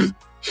toastedness.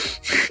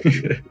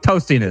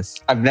 Toastiness.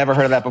 I've never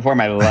heard of that before in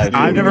my life.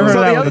 I've never heard So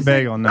of the that with other a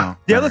bagel, no.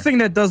 The other thing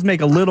that does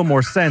make a little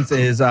more sense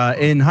is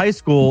in high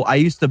school, I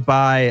used to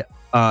buy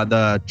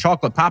the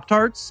chocolate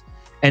Pop-Tarts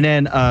and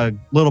then a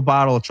little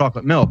bottle of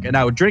chocolate milk. And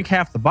I would drink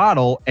half the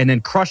bottle and then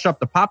crush up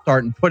the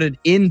Pop-Tart and put it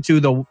into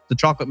the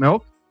chocolate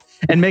milk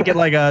and make it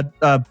like a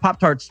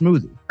Pop-Tart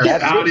smoothie.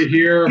 Get out of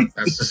here.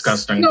 That's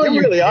disgusting. No, you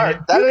really are. You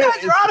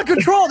guys are out of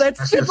control.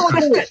 That's simple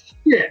as shit.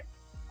 Yeah.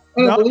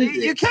 No,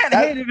 you can't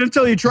hate it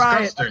until you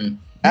try it. Disgusting.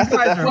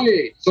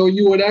 Wait, so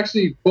you would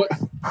actually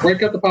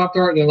break up the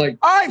Pop-Tart and then like.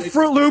 All right,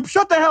 Fruit Loop,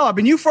 shut the hell up.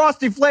 And you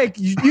Frosty Flake,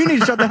 you need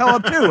to shut the hell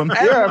up too.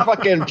 You're a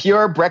fucking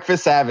pure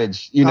breakfast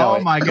savage. You know oh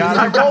it. my God.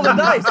 I roll the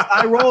dice.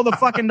 I roll the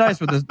fucking dice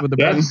with the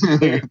That's,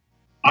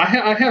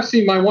 I have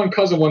seen my one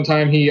cousin one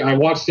time. I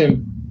watched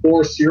him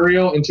pour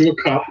cereal into a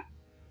cup,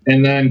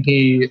 and then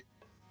he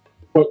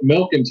put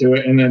milk into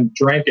it and then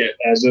drank it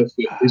as if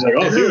he's like,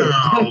 oh dude,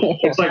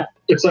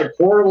 it's like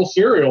horrible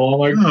cereal. I'm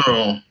like,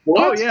 Oh.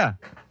 what? Oh yeah.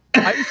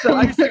 I used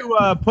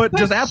to put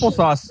just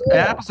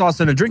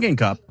applesauce in a drinking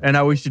cup, and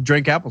I used to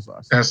drink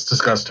applesauce. That's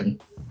disgusting.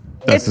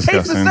 That's it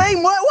tastes the disgusting.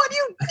 same. What do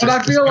you? But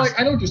I feel like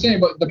I know what you're saying,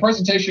 but the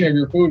presentation of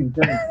your food is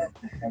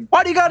different.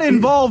 Why do you got to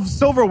involve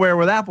silverware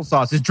with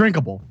applesauce? It's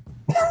drinkable.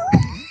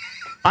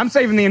 I'm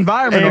saving the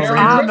environment. It's over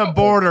on here. the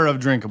border of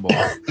drinkable.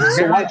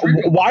 So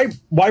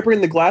why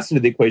bring the glass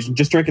into the equation?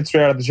 Just drink it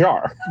straight out of the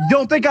jar. You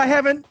don't think I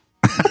haven't?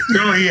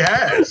 No, he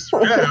has.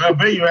 Yeah, I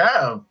bet you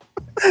have.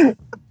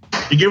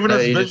 You're giving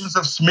us visions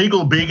of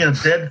Smeagol being a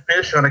dead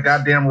fish on a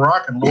goddamn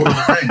rock in Lord of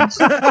the Rings.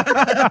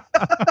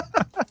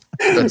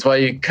 That's why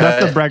you cut.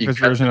 That's the breakfast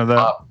version of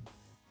that.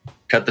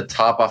 Cut the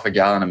top off a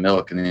gallon of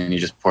milk, and then you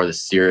just pour the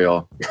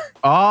cereal.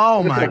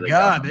 Oh my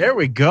God! There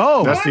we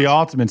go. That's the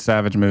ultimate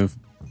savage move.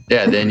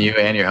 Yeah, then you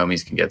and your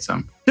homies can get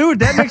some. Dude,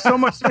 that makes so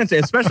much sense,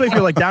 especially if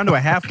you're like down to a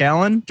half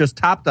gallon. Just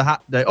top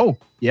chop.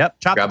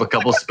 Grab a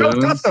couple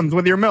spoons. Customs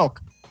with your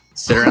milk.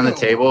 Sit around the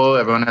table.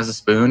 Everyone has a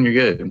spoon. You're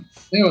good.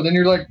 Ew, then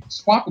you're like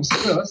swapping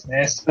cereal. That's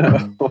nasty.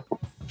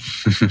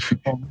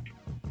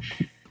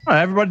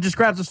 Everybody just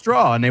grabs a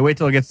straw and they wait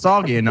till it gets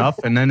soggy enough,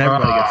 and then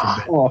everybody gets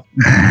a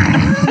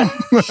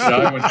bit.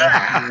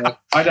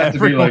 I'd have to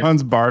be like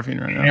Everyone's barfing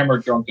right now.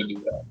 hammered drunk to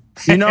do that.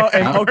 You know,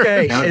 and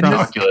okay, and this,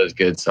 Dracula is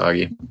good,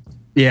 soggy.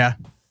 yeah.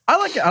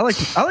 I like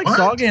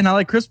soggy and I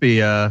like crispy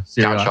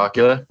cereal. Count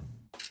Chocula?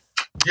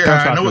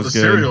 Yeah, I know what the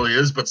cereal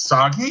is, but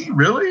soggy?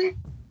 Really?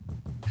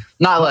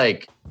 Not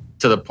like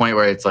to the point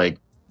where it's like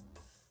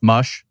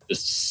mush,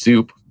 just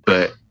soup,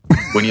 but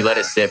when you let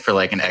it sit for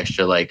like an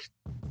extra like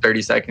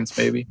 30 seconds,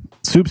 maybe.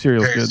 Soup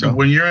cereal's good. So though.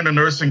 when you're in a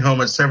nursing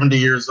home at 70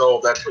 years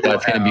old, that's gonna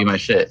be my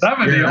shit.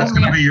 That's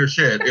gonna be your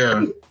shit.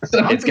 Yeah.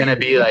 It's gonna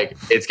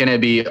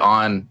be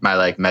on my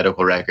like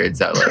medical records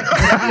that like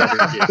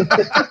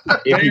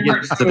if he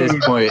gets to this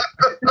point,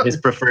 his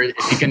preferred,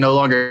 if he can no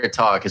longer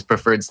talk, his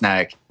preferred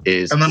snack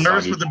is and the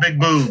nurse with the big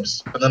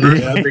boobs. And the nurse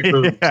with the big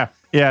boobs.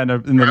 Yeah, in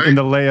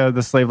the Leia,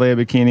 the slave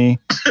Leia bikini,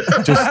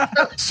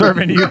 just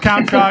serving you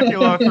Count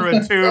Chocula through a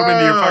tube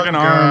into your fucking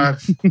arm.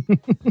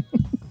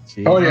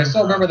 Oh yeah, I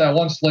still remember that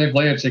one slave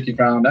Leia chick you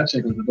found. That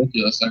chick was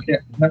ridiculous.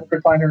 Never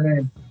could find her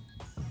name.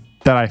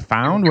 That I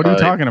found? What are you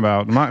talking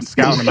about? I'm not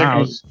scouting them out.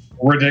 Was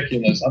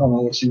ridiculous. I don't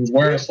know what she was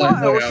wearing. A slave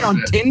Leia was she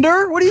on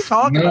Tinder? What are you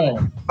talking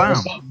about? I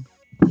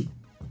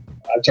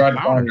tried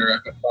to find her. I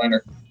couldn't find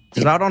her.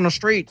 She's out on the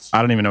streets.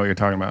 I don't even know what you're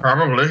talking about.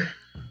 Probably.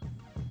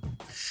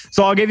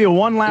 So I'll give you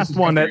one last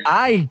one that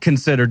I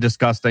consider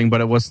disgusting,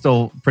 but it was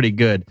still pretty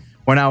good.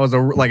 When I was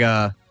a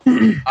a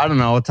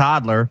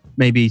toddler,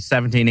 maybe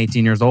 17,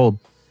 18 years old.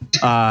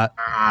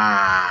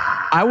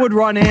 I would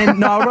run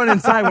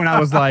inside when I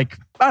was like,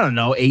 I don't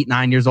know, 8,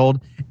 9 years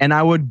old. And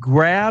I would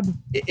grab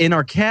in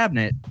our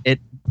cabinet, I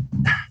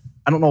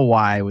don't know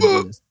why I would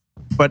do this,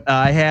 but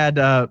I had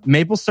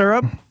maple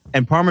syrup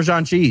and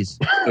Parmesan cheese.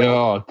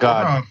 Oh,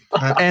 God.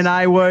 And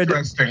I would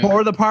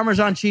pour the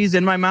Parmesan cheese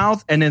in my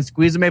mouth and then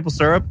squeeze the maple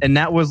syrup. And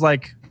that was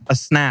like a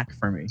snack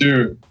for me.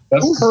 Dude,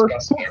 that's who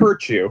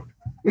hurt you?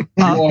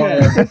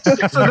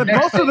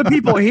 Most of the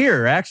people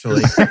here,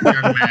 actually.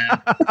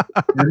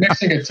 You're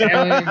mixing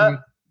Italian.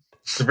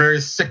 It's a very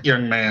sick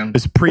young man.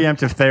 It's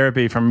preemptive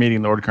therapy from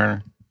meeting Lord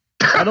Kerner.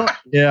 I don't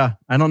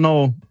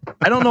know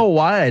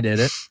why I did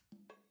it.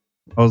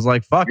 I was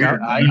like, fuck. Why.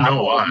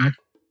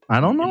 I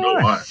don't know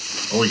why.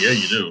 Oh yeah,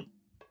 you do.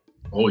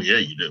 Oh yeah,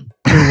 you do.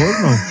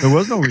 There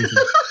was no reason.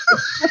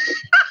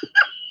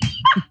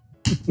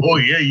 Oh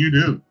yeah, you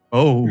do.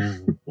 Oh.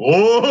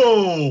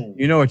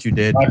 You know what you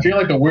did. I feel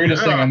like the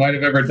weirdest thing I might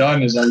have ever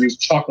done is I used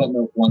chocolate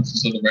milk once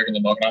instead of regular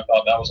milk, and I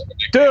thought that was a big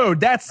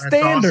dude, that's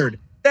standard.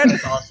 Awesome.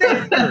 That's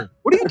standard.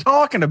 What are you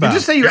talking about? You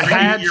just say you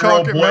had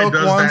chocolate milk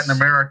does once? that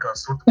in America.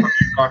 So what the fuck are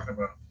you talking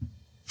about?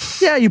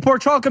 Yeah, you pour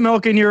chocolate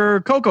milk in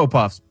your Cocoa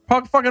Puffs.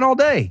 Fucking all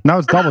day. Now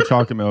it's double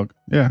chocolate milk.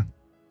 Yeah.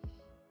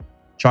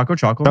 Chocolate.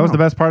 That was the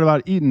best part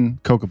about eating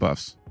Cocoa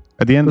Puffs.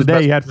 At the end of the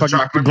day, you had fucking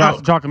a glass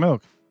of chocolate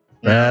milk.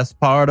 Best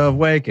part of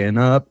waking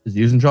up is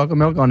using chocolate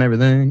milk on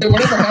everything. Hey,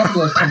 whatever happened to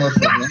those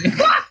commercials,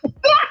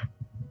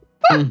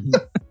 man?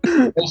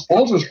 Those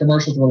Folgers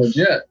commercials were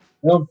legit.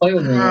 They don't play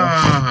with me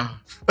anymore.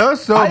 That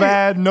was so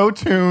bad. No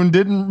tune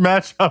didn't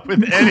match up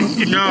with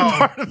any.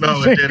 No, it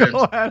didn't.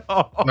 At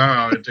all.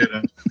 No, it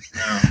didn't.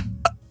 No.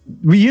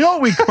 You know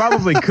what we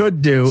probably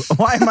could do?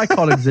 Why am I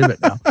called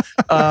Exhibit now?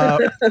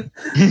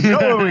 You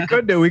know what we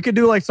could do? We could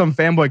do like some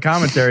fanboy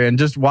commentary and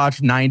just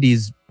watch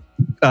 90s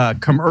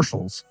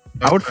commercials.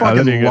 I would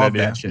fucking love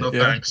that shit. No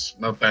thanks.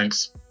 No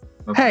thanks.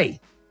 Hey.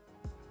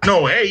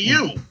 No, hey,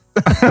 you.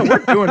 We're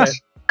doing it.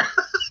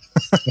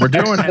 We're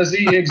doing it. The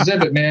Z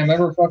Exhibit, man.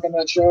 Remember fucking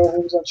that show?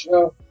 What was that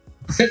show?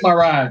 Hit My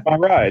Ride. My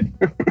Ride.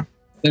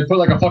 They put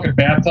like a fucking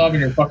bathtub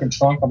in your fucking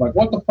trunk. I'm like,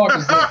 what the fuck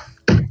is that?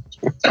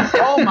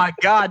 Oh my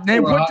God.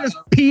 They put just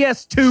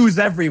PS2s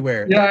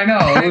everywhere. Yeah, I know.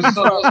 It was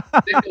so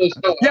ridiculous.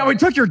 Yeah, we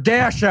took your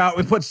dash out.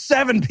 We put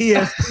 7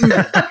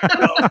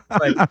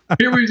 PS2s.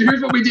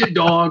 Here's what we did,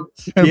 dog.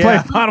 And play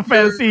Final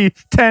Fantasy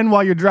X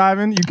while you're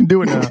driving. You can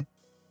do it now.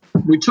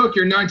 We took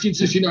your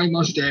 1969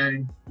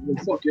 Mustang. We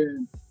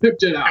fucking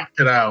picked it out.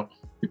 Here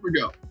we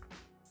go.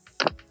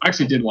 I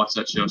actually did watch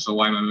that show, so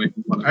why am I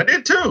making fun of it? I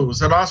did too. It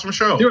was an awesome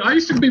show. Dude, I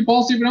used to be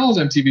ballsy in all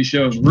those MTV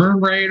shows.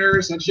 Room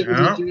Raiders, that shit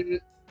was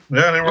legit.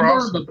 Yeah, they were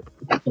awesome.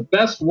 The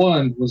best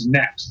one was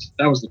Next.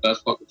 That was the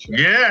best fucking show.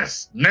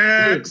 Yes,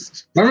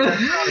 Next. Dude, remember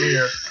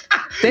that?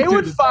 They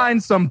would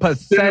find some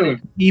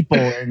pathetic people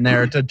in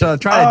there to try to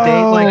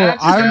date.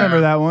 Like, I remember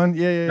that one.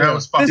 Yeah. That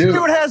was fun. This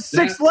dude has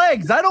 6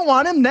 legs. I don't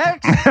want him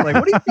next. Like,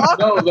 what are you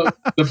talking about?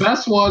 The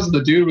best was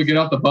the dude would get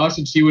off the bus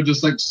and she would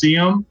just like see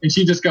him and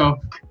she'd just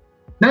go,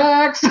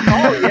 Next.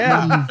 Oh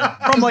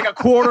yeah, from like a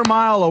quarter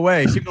mile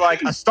away. She'd be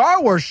like, a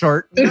Star Wars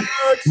shirt. Like,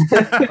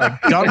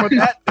 done with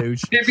that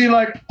douche. He'd be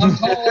like, I'm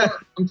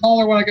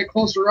taller when I get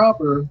closer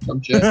up or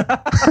some shit.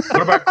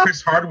 What about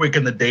Chris Hardwick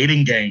in The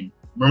Dating Game?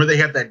 Remember they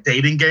had that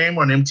dating game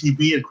on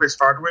MTV and Chris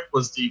Hardwick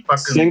was the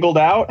fucking singled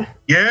out?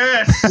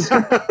 Yes.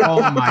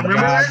 Oh my God.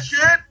 Remember that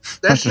shit?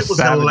 That shit was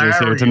hilarious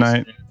here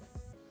tonight.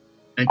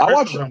 And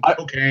Chris was on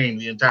cocaine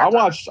the entire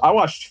time. I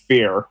watched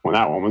Fear when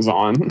that one was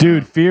on.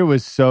 Dude, Fear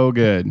was so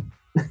good.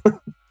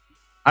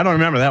 I don't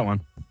remember that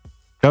one.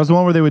 That was the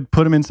one where they would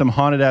put them in some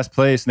haunted ass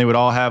place and they would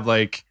all have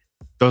like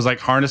those like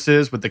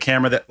harnesses with the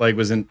camera that like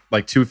was in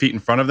like 2 feet in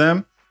front of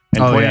them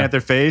and pointing at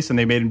their face, and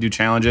they made them do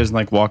challenges and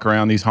like walk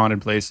around these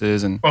haunted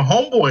places. And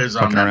Homeboy is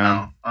on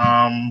that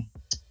now.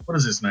 What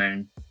is his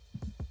name?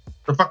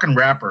 The fucking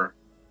rapper.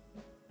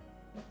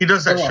 He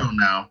does that show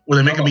now where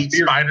they make him eat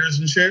spiders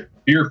and shit.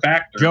 Fear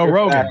Factor. Joe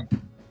Rogan.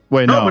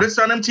 Wait, No, no. but it's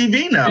on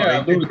MTV now.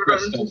 Yeah,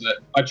 Ludacris does it.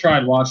 I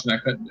tried watching, I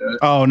couldn't do it.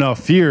 Oh no,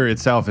 Fear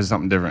itself is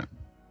something different.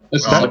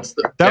 Well,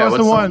 That was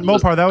the one,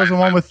 Mopar. That was the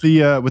one with the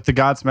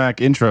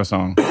Godsmack intro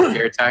song.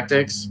 Scare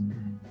Tactics.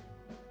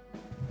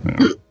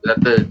 Is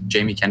that the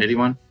Jamie Kennedy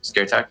one?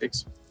 Scare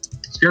Tactics.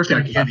 Scare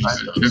Kennedy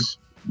sucks.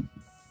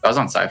 That was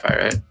on Sci-Fi,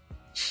 right?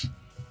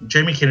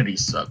 Jamie Kennedy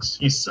sucks.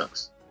 He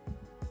sucks.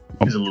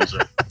 He's a loser.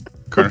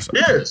 He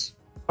is.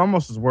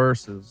 Almost as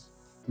worse as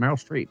Meryl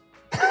Streep.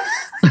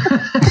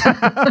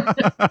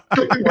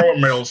 Nothing wrong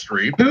with Meryl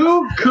Streep.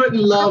 Who couldn't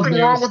love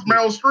Nothing wrong with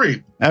Meryl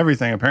Streep.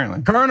 Everything,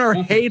 apparently. Kerner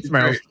hates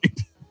Meryl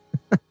Streep.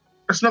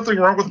 There's nothing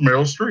wrong with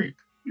Meryl Streep.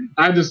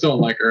 I just don't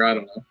like her. I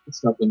don't know.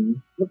 It's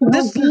nothing.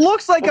 This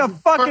looks like a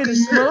fucking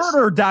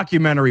murder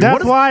documentary.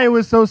 That's why it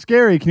was so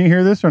scary. Can you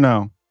hear this or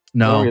no?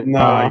 No. Oh,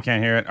 you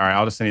can't hear it? All right,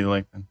 I'll just send you the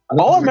link then.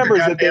 All I remember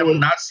is that they were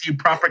Nazi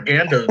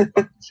propaganda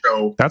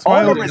show. That's all why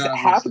I remember is that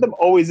half of them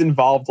always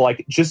involved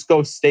like just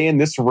go stay in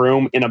this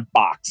room in a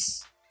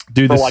box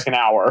for like an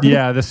hour.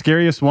 Yeah, the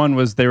scariest one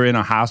was they were in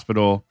a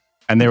hospital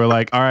and they were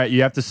like, all right,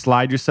 you have to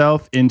slide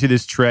yourself into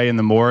this tray in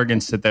the morgue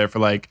and sit there for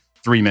like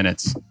 3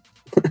 minutes.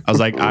 I was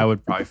like, I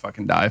would probably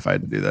fucking die if I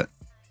had to do that.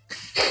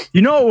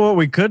 You know what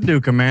we could do,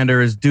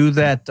 Commander, is do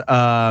that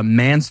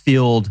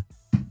Mansfield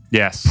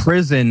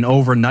prison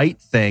overnight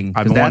thing.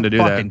 I've been wanting to do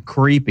that. Fucking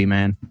creepy,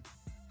 man. I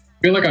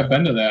feel like I've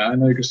been to that. I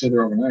know you can stay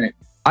there overnight.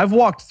 I've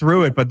walked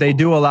through it, but they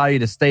do allow you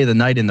to stay the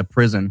night in the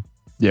prison.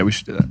 Yeah, we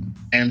should do that.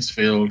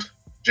 Mansfield.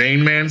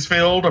 Jane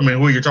Mansfield? I mean,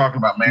 who are you talking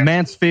about, man?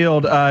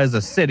 Mansfield is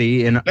a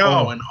city in in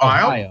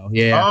Ohio?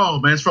 Yeah. Oh,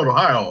 Mansfield,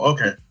 Ohio.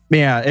 Okay.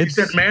 Yeah, you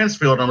said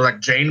Mansfield. I was like,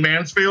 Jane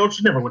Mansfield?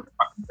 She never went to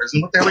fucking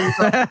prison. What the hell are you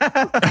talking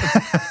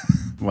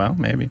about? Well,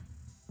 maybe.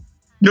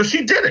 No,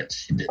 she didn't.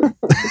 She didn't.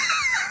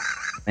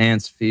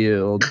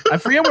 Mansfield. I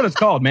forget what it's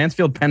called.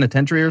 Mansfield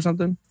Penitentiary or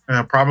something?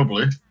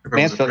 Probably.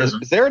 Mansfield.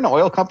 Is there an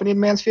oil company in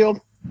Mansfield?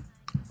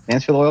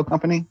 Mansfield Oil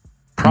Company?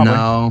 Probably.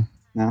 No.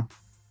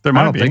 There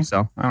might I don't be. think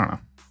so. I don't know.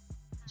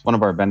 It's one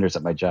of our vendors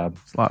at my job.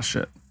 It's a lot of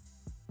shit.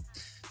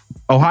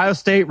 Ohio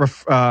State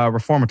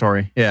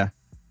Reformatory. Yeah.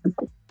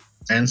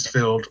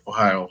 Mansfield,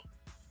 Ohio.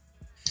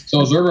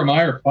 So is Urban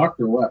Meyer fucked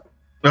or what?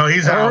 No,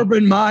 he's out.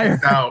 Urban Meyer.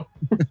 He's out.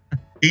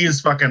 He is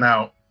fucking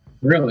out.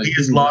 Really? He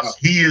is lost.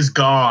 He is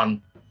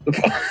gone.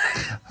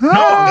 They're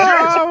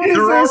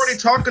already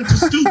talking to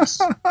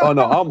Stoops. Oh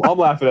no, I'm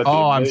laughing at.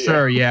 I'm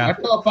sure. Yeah.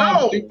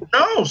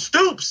 No,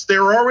 Stoops. They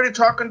were already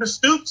talking to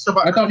Stoops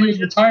about. I thought he was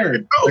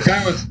retired. The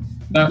guy was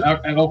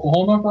at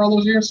Oklahoma for all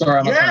those years.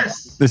 Sorry,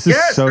 This is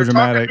so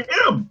dramatic.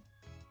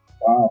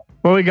 Wow.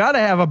 Well, we got to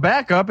have a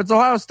backup. It's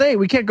Ohio State.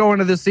 We can't go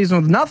into this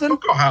season with nothing.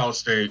 Fuck Ohio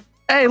State.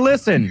 Hey,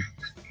 listen.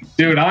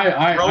 Dude,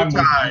 Roll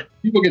Tide.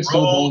 People get so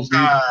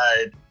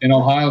ballsy in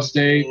Ohio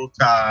State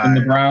and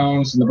the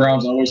Browns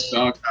always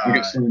suck. I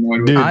get so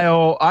annoyed with it. I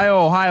owe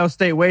Ohio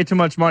State way too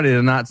much money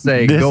to not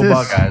say go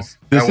Buckeyes.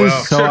 This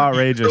is so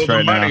outrageous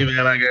right now. Money,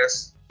 man, I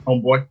guess.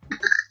 Homeboy.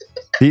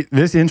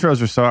 This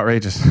intros are so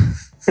outrageous.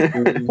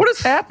 What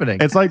is happening?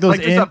 It's like those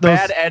a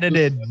bad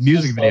edited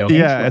music video.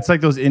 Yeah, it's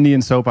like those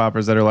Indian soap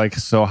operas that are like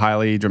so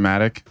highly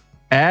dramatic.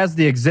 As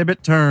the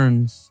exhibit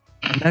turns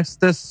next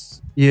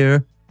this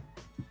year,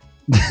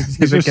 the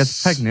exhibit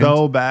gets pregnant.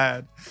 So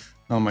bad.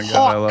 Oh my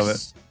god, I love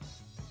it.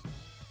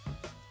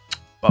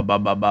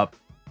 Bop.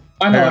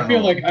 I know. I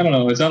feel like I don't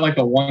know. Is that like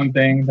the one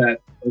thing that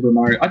Urban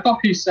Meyer? I thought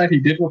he said he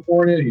did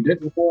report it. He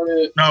did report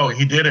it. No,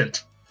 he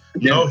didn't.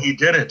 No, he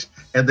didn't.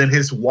 And then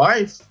his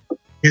wife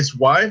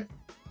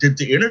did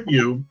the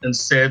interview and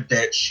said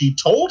that she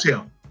told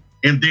him.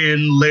 And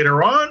then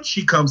later on,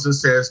 she comes and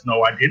says,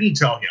 no, I didn't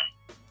tell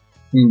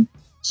him.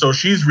 So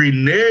she's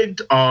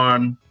reneged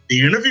on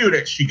the interview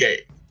that she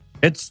gave.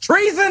 It's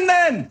treason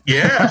then.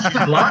 Yeah, she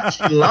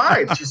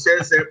lied. She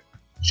says that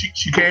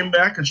she came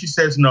back and she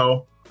says,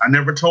 no, I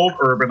never told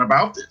Urban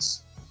about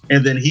this.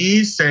 And then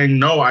he's saying,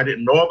 no, I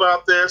didn't know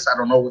about this. I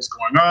don't know what's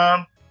going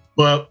on.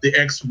 But the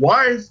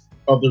ex-wife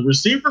of the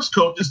receivers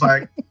coach is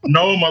like,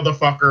 no,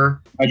 motherfucker,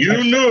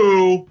 you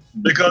knew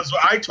because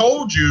I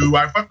told you.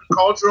 I fucking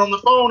called you on the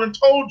phone and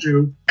told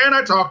you, and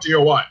I talked to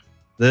your wife.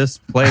 This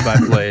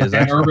play-by-play is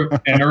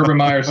Urban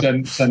Meyer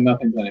said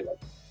nothing to anybody.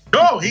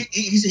 No,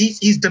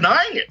 he's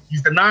denying it.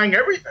 He's denying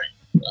everything.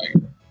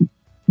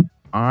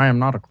 I am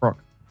not a crook.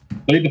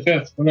 Plead the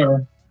fifth,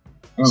 whatever.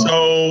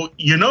 So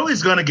you know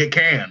he's gonna get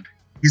canned.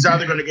 He's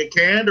either gonna get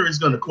canned or he's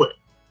gonna quit.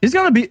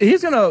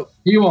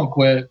 He won't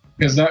quit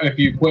because if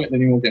you quit,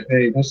 then he won't get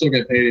paid. He'll still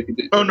get paid if you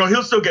do. Oh no,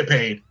 he'll still get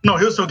paid. No,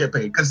 he'll still get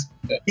paid because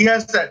he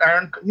has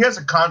he has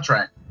a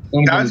contract.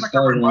 Guys like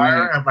Urban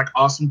Meyer have like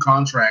awesome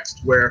contracts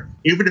where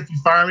even if you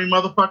fire me,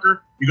 motherfucker,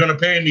 you're gonna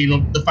pay me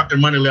the fucking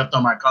money left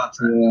on my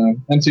contract.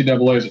 Yeah,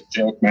 NCAA is a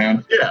joke,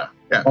 man. Yeah.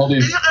 All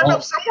these, he'll end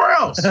up somewhere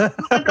else. He'll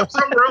end up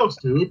somewhere else,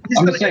 dude.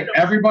 I'm just saying,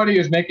 everybody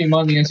is making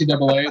money in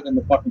NCAA than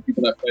the fucking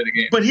people that play the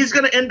game. But he's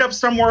gonna end up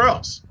somewhere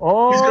else.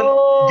 He's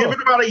gonna give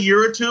it about a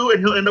year or two, and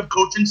he'll end up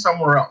coaching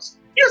somewhere else.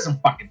 He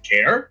doesn't fucking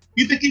care.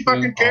 You think he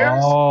fucking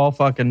cares? All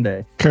fucking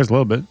day. Cares a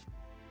little bit.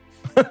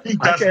 He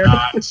does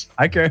not.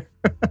 I care.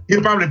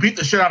 He'll probably beat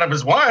the shit out of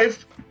his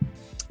wife.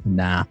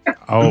 Nah.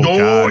 Oh, No,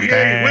 God he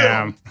ain't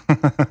damn.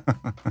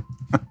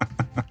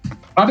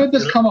 How did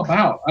this come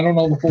about? I don't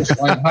know the full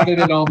story. How did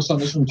it all of a sudden?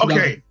 This from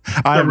Okay.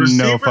 I have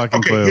no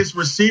fucking clue. His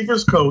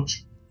receivers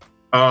coach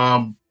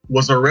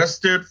was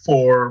arrested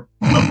for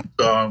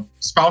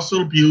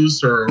spousal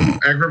abuse or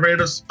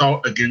aggravated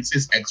assault against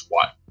his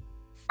ex-wife.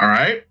 All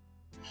right.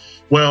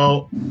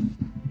 Well,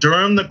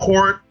 during the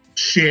court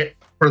shit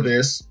for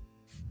this,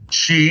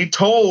 she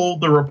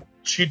told the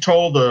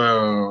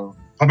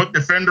public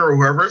defender or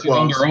whoever it was.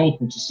 Under oath,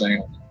 what you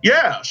saying?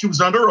 Yeah, she was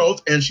under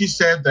oath, and she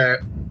said that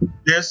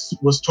this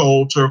was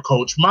told to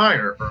Coach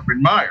Meyer,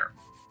 Urban Meyer.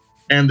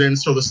 And then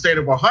so the state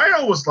of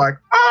Ohio was like,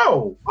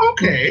 oh,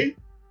 okay.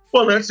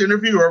 Well, let's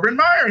interview Urban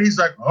Meyer. He's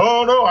like,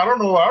 oh, no, I don't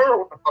know. I don't know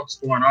what the fuck's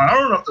going on. I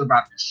don't know nothing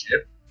about this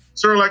shit.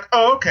 So they're like,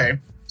 oh, okay.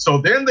 So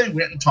then they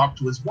went and talked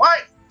to his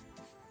wife,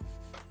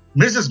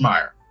 Mrs.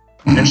 Meyer.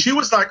 And she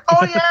was like,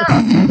 oh, yeah,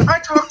 I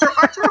talked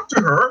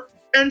to her,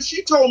 and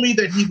she told me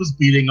that he was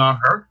beating on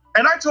her.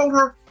 And I told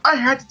her I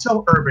had to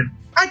tell Urban.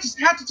 I just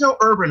had to tell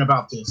Urban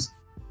about this.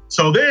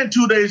 So then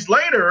 2 days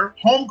later,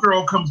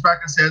 homegirl comes back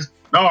and says,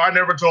 no, I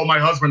never told my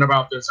husband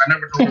about this. I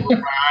never told him. I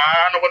don't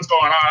know what's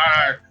going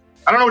on.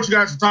 I don't know what you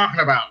guys are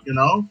talking about, you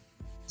know?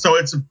 So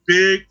it's a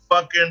big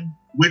fucking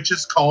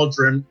witch's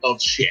cauldron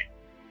of shit.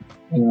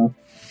 Yeah.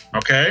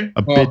 Okay?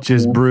 A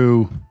bitch's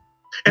brew.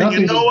 And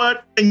you know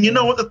what? And you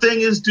know what the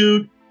thing is,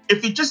 dude?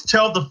 If you just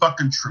tell the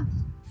fucking truth.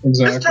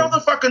 Exactly. Just tell the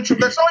fucking truth.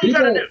 That's all you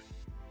gotta do.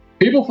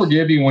 People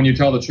forgive you when you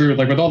tell the truth.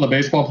 Like with all the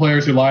baseball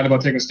players who lied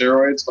about taking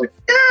steroids. Like,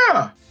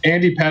 yeah.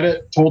 Andy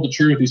Pettit told the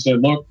truth. He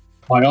said, look,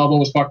 my elbow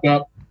was fucked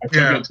up. I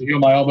took it to heal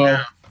my elbow.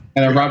 Yeah.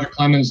 And then Roger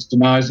Clemens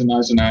denies. It's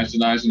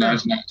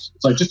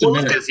like, just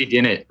admit it. Because he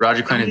didn't.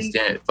 Roger Clemens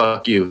didn't.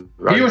 Fuck you.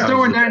 Roger he was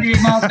throwing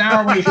 98 miles an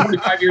hour when he was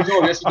 45 years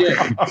old. Yes, he did.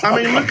 I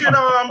mean, look at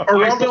I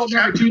still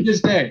remember to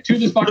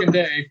this fucking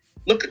day.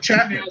 Look at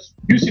Chapman.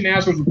 Houston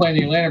Astros were playing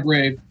the Atlanta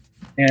Braves,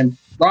 and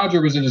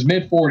Roger was in his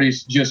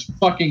mid-40s just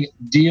fucking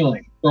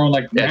dealing. Throwing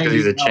like 90 because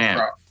he's a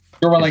champ.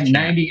 Throwing like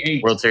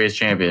 98. World Series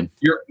champion.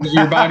 Your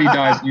body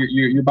dies.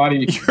 Your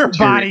body. Your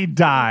body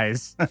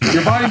dies.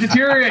 Your body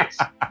deteriorates.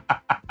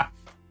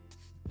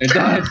 It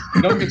does.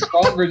 You don't get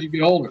stronger as you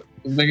get older.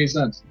 Doesn't make any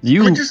sense.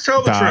 You just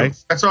tell the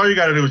truth. That's all you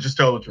got to do is just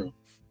tell the truth.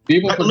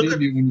 People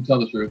forgive you when you tell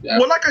the truth. Yeah.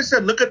 Well, like I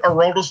said, look at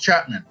Aroldis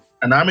Chapman,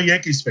 and I'm a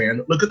Yankees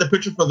fan. Look at the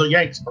picture for the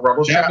Yankees.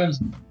 Aroldis Chapman.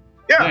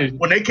 Yeah,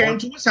 when they came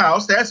to his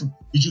house, they asked him,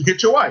 "Did you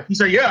hit your wife?" He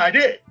said, "Yeah, I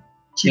did.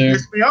 She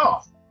pissed me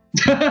off."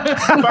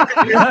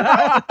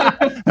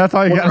 That's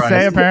all you got to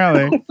say,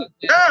 apparently.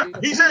 Yeah,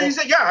 he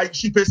said, "Yeah,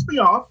 she pissed me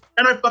off,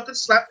 and I fucking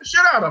slapped the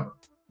shit out of her."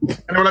 And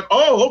they were like,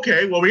 "Oh,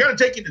 okay. Well, we got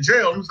to take you to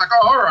jail." And he was like,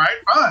 "Oh, all right,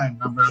 fine,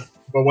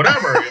 but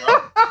whatever." You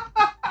know?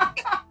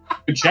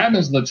 But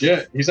Chapman's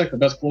legit. He's like the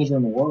best closer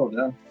in the world.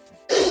 Yeah.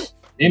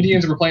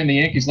 Indians were playing the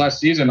Yankees last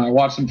season. I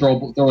watched him throw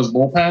his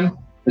bullpen.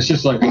 It's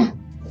just like.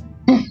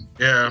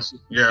 Yeah.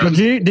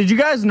 Did you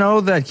guys know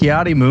that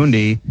Kiadi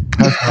Mundi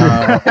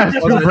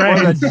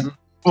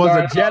was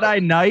a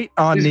Jedi Knight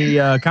on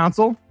the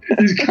console?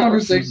 These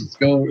conversations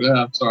go.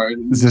 Yeah, I'm sorry.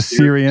 Is this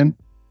Syrian?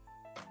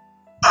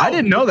 I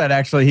didn't know that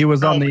actually. He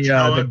was on the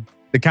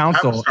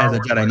council as a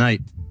Jedi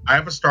Knight. I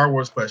have a Star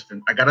Wars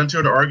question. I got into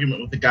an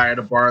argument with a guy at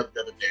a bar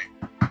the other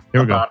day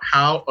about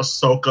how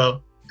Ahsoka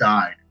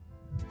died.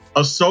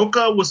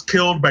 Ahsoka was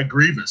killed by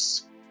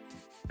Grievous.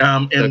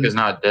 Ahsoka's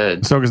not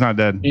dead. Ahsoka's not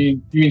dead. You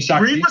mean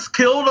Shakti? Grievous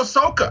killed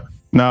Ahsoka.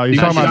 No, you're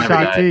talking about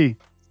Shakti.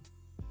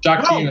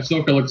 Shakti and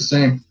Ahsoka look the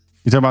same.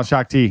 You're talking about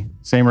Shakti,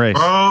 same race.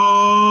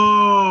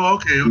 Oh,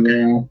 okay.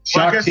 Yeah.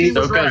 Shakti.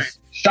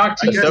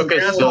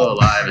 Ahsoka's still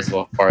alive as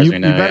far as we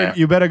know.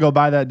 You better go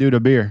buy that dude a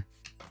beer.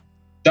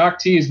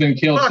 Shakti has been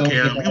killed. Fuck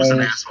him. He was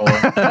an asshole.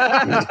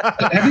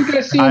 Have you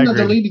guys seen the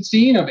deleted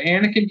scene of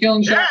Anakin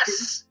killing Shakti?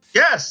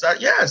 Yes.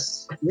 Yeah,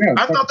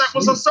 I thought that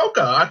was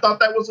Ahsoka.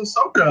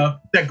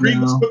 That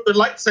Grievous put the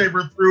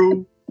lightsaber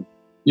through.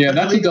 Yeah,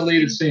 that's a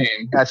deleted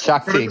scene. That's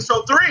Shakti.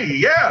 Episode 3,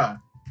 yeah.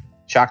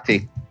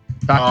 Shakti.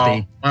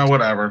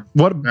 Whatever.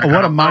 What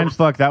a mind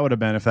fuck that would have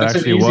been if that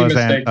actually was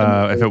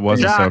if it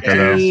was Ahsoka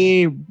though.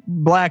 Tea,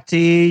 black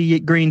tea,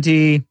 green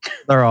tea,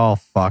 they're all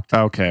fucked.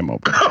 Okay, I'm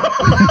open.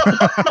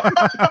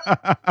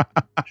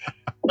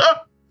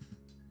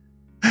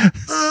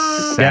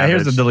 Yeah,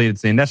 here's the deleted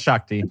scene. That's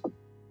Shakti.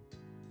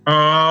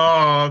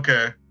 Oh,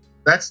 okay.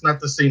 That's not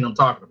the scene I'm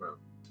talking about.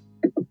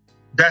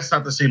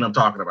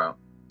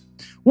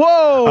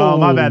 Whoa! Oh,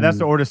 my bad. That's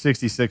the Order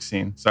 66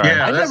 scene. Sorry.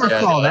 Yeah, I never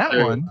saw that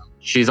one.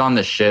 She's on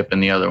the ship in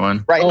the other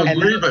one. Right. Oh,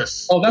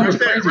 Grievous. Oh, that was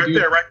right crazy,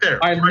 right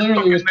there. I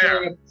literally was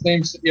staring at the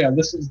same. Yeah,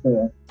 this is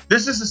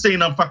the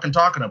scene I'm fucking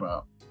talking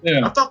about.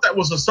 Yeah. I thought that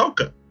was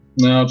Ahsoka.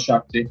 No, it's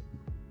Shakti.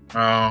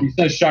 Oh. He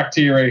says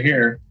Shakti right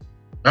here.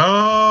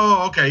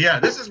 Oh, okay. Yeah,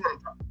 this is what I'm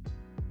talking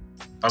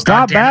about. Oh,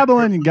 stop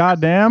babbling, you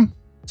goddamn.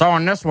 So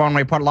in this one,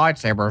 we put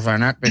lightsabers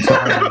in it.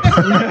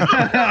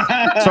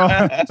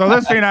 So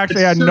this scene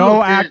actually had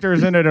no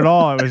actors in it at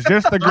all. It was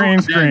just the green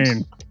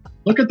screen.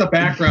 Look at the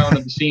background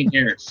of the scene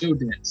here. It's so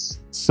dense.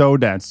 So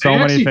dense. So They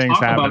many actually things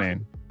talk about-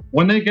 happening.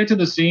 When they get to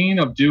the scene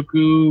of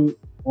Dooku,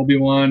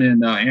 Obi-Wan,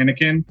 and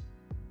Anakin,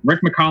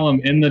 Rick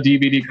McCollum in the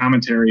DVD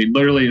commentary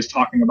literally is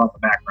talking about the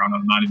background.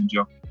 I'm not even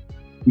joking.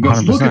 He goes,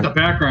 100%. look at the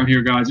background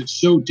here, guys. It's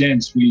so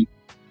dense. We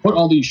put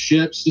all these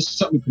ships. This is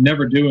something we could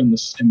never do in the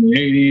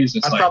 80s.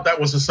 It's I thought that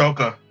was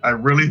Ahsoka. I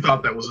really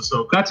thought that was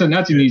Ahsoka. that's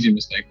an easy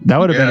mistake. That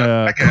would have Yeah, been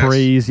I a guess.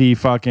 crazy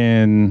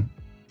fucking,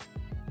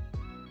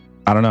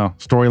 I don't know,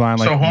 storyline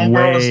So like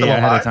Homegirl is way still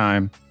ahead alive? of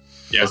time.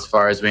 As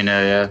far as we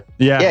know,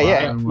 yeah.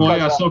 Yeah. Well,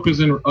 yeah, Ahsoka's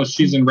in.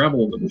 She's in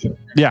Rebel.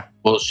 Yeah.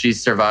 Well, she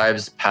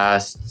survives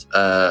past.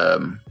 I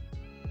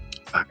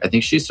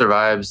think she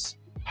survives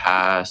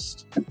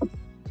past.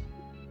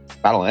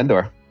 Battle of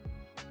Endor.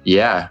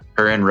 Yeah,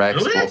 her and Rex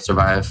Really? both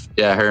survive.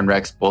 Yeah, her and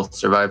Rex both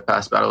survive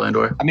past Battle of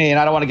Endor. I mean,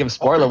 I don't want to give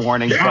spoiler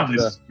warnings, Yeah, but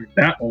it's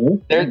that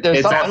old. there's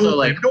It's some, also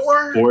like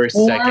Endor? 4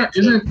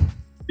 seconds.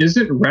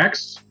 Isn't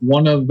Rex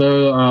one of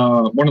the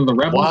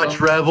rebels? Watch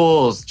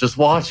Rebels. Just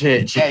watch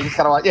it. yeah, you just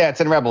gotta watch. Yeah, it's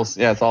in Rebels.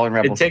 Yeah, it's all in It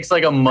Rebels. takes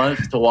like a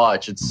month to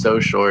watch. It's so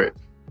short.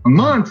 A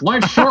month.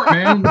 Life's short,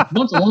 man. A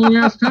month's a long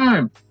ass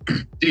time.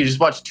 Dude, you just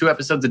watch 2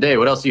 episodes a day.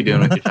 What else are you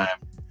doing with your time?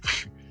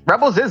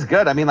 Rebels is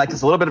good. I mean, like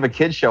it's a little bit of a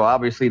kid show,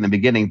 obviously in the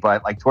beginning,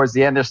 but like towards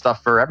the end, there's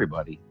stuff for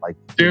everybody. Like,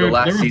 Dude, The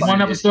last there was season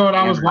one is episode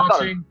I was hammered.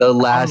 watching. The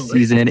last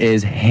season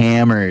is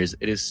hammers.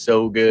 It is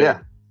so good. yeah,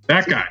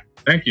 That guy.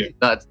 Thank you.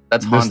 That's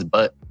Han's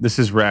butt. This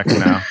is Rex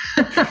now.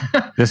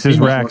 This is He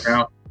must Rex.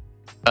 work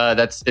out.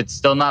 It's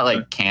still not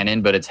like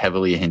canon, but it's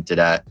heavily hinted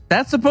at.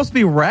 That's supposed to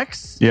be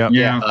Rex? Yeah.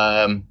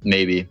 Yeah.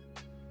 Maybe.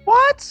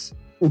 What?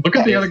 Look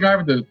at the other guy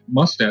with the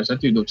mustache. That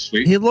dude looks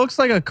sweet. He looks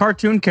like a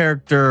cartoon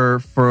character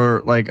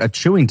for like a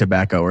chewing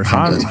tobacco or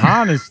Han, something.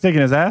 Han is sticking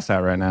his ass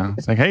out right now.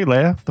 It's like, hey,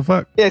 Leia, what the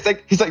fuck? yeah. It's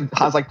like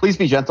Han's like, please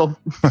be gentle.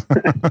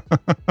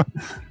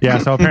 Yeah,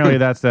 so apparently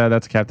that's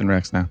Captain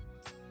Rex now.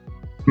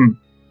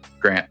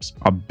 Gramps.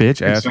 A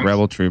bitch ass sense.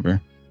 rebel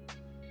trooper.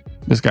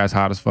 This guy's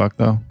hot as fuck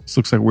though. This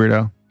looks like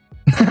weirdo.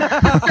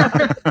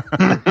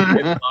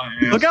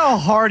 Look how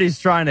hard he's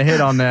trying to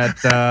hit on that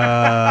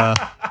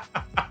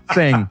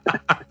thing.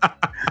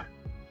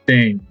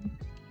 Dang.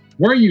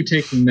 Where are you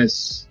taking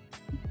this?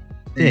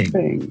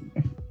 Thing.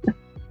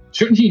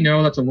 Shouldn't he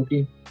know that's a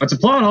Wookiee? That's a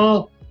plot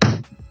hole.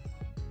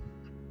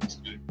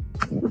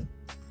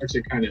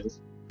 Actually, it kind of is.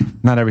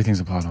 Not everything's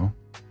a plot hole.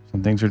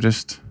 Some things are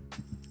just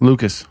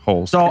Lucas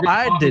holes. So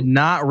I did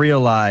not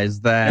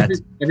realize that.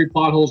 Every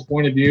plot hole's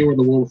point of view or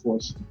the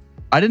Wilberforce.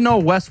 I didn't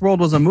know Westworld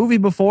was a movie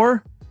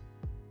before.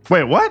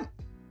 Wait, what?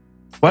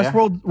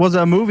 Westworld was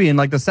a movie in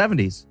like the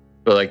 70s.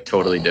 But like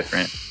totally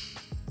different.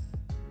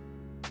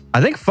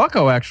 I think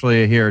Fucko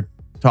actually here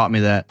taught me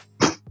that.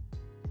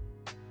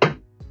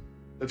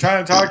 They're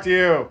trying to talk to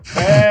you.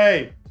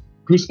 Hey,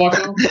 Who's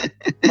Fucko?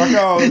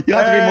 Fucko. You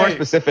have to be more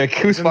specific.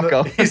 Who's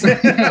Fucko?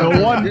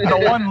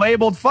 The one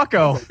labeled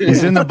Fucko.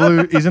 He's in the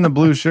blue. He's in the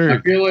blue I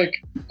shirt. feel like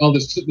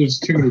there's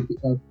too many.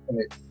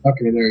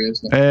 Okay, there he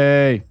is.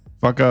 Hey,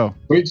 Fucko.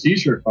 Great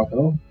t-shirt,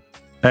 Fucko.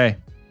 Hey.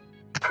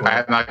 All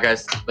right, my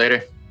guys.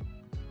 Later.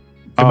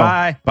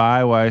 Goodbye.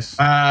 Bye, Weiss.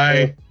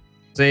 Bye.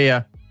 See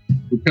ya.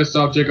 We pissed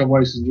off Jacob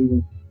Weiss is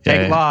leaving.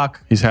 Take Yeah,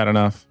 luck. He's had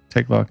enough.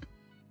 Take luck.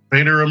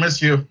 Vader will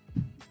miss you.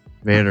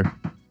 Vader.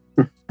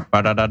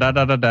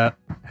 Ba-da-da-da-da-da-da.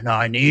 And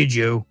I need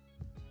you.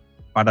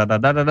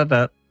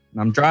 Ba-da-da-da-da-da-da.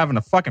 And I'm driving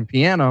a fucking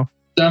piano.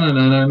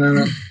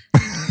 Da-na-na-na-na-na.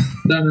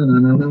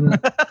 Da-na-na-na-na-na.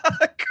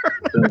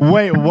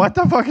 Wait, what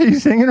the fuck are you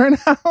singing right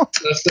now?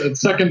 That's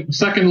the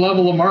second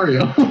level of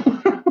Mario.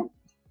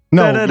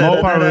 No,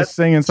 Mopar was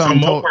singing So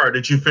something. Mopar,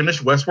 did you finish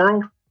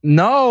Westworld?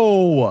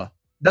 No.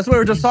 That's what we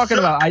were just talking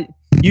about.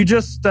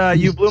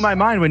 You blew my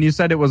mind when you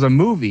said it was a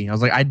movie. I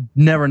was like, I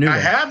never knew I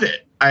that. have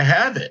it.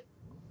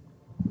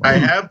 I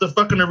have the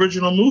fucking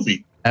original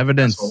movie.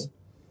 Evidence. Asshole.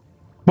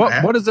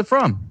 What is it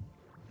from?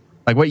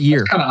 Like what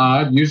year? Kind of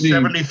odd. Usually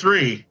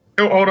 73.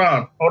 Oh, hold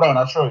on.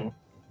 I'll show you.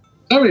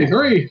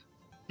 73.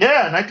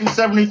 Yeah,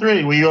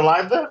 1973. Were you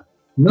alive then?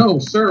 No,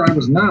 sir, I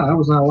was not. I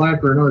was not alive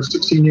for another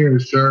 16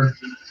 years, sir.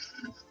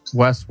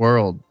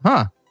 Westworld.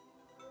 Huh.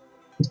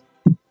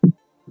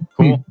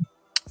 Cool.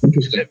 Is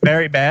Interesting. it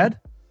very bad?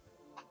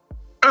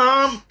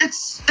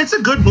 It's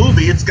a good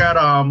movie. It's got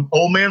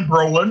Old Man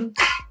Brolin,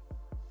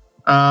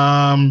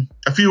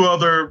 a few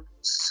other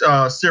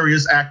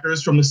serious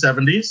actors from the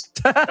 70s.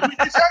 I mean,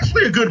 it's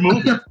actually a good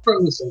movie.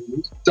 From the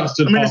 70s.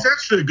 Dustin I mean, Hoffman. it's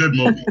actually a good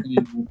movie.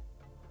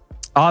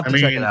 I'll have to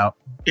check it out.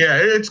 Yeah,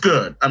 it's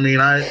good. I mean,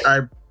 I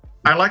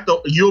like the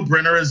Yul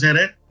Brynner is in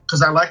it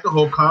because I like the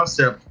whole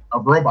concept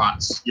of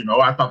robots. You know,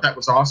 I thought that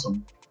was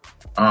awesome.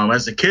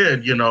 As a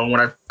kid, you know, when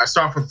I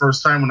saw it for the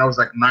first time when I was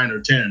like 9 or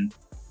 10,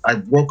 I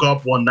woke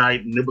up one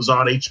night and it was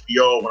on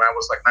HBO when I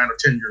was like 9 or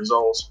 10 years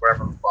old, so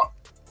whatever the fuck.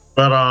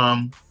 But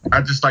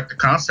I just like the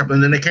concept,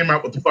 and then they came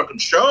out with the fucking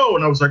show,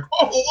 and I was like,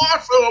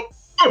 oh,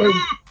 awesome!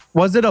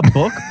 Was it a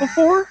book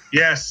before?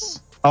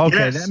 Yes. Okay,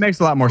 Yes. that makes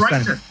a lot more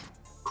sense.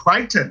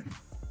 Crichton.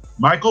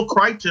 Michael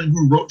Crichton,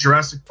 who wrote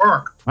Jurassic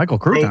Park. Michael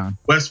Crouton.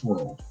 Wrote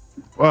Westworld.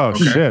 Oh,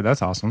 Okay. shit.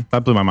 That's awesome.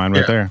 That blew my mind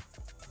right there.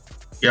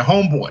 Yeah,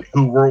 Homeboy,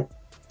 who wrote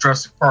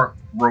Jurassic Park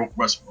wrote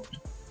Westworld.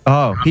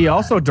 Oh, he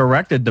also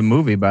directed the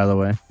movie, by the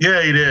way.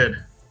 Yeah, he did.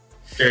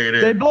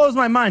 It blows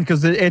my mind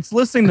because it's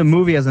listing the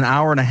movie as an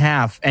hour and a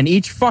half, and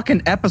each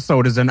fucking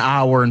episode is an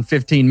hour and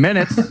 15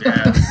 minutes.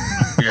 Yeah.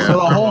 So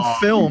the whole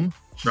film.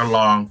 They're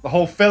long. The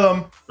whole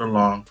film. They're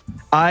long.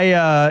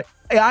 I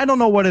don't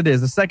know what it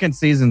is. The second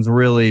season's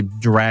really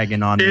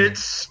dragging on me.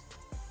 It's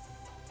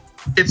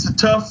a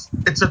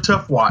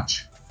tough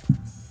watch.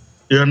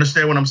 You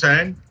understand what I'm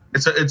saying?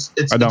 It's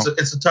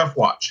a tough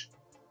watch.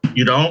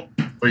 You don't?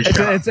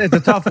 It's a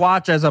tough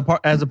watch as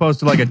opposed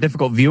to like a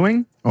difficult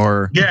viewing,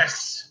 or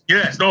yes.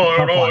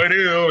 No, it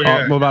is.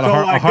 Yeah. What about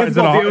a hard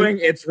viewing?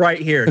 It's right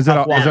here. Is it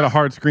a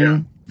hard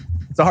screening? Yeah.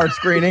 It's a hard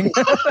screening.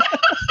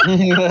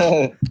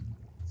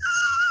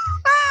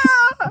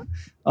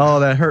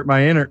 Oh, that hurt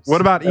my innards. What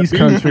about East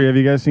Country? Have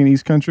you guys seen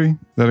East Country? Is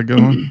that a good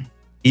one?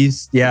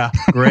 East, yeah,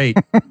 great.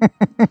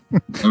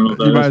 You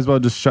might as well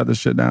just shut this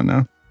shit down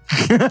now.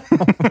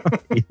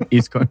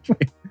 East Country.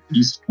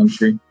 East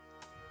Country.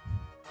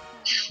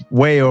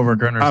 Way over,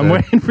 Kerner. I'm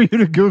waiting for you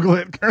to Google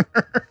it,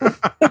 Kerner.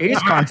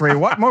 East Country.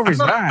 What movie's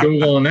that?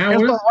 Googling that Is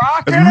one. The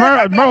Rock in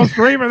It's Meryl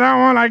Streep in that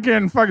one. I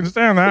can't fucking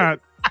stand that.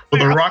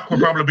 Well, The Rock will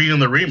probably be in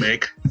the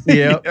remake.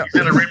 Yeah.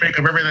 He's in a remake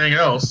of everything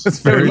else. That's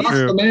very Dude,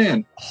 true. the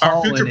man.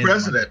 Our future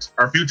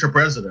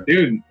president.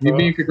 Dude, he'd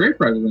be a great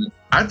president.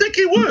 I think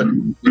he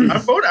would.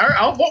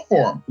 I'll vote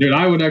for him. Dude,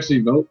 I would actually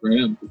vote for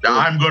him.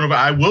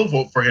 I will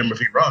vote for him if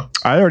he runs.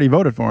 I already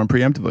voted for him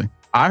preemptively.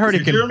 I heard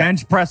he could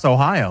bench press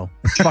Ohio.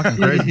 It's fucking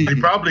crazy. He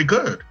probably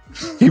could.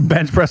 You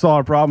bench press all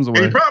our problems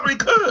away. He probably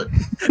could.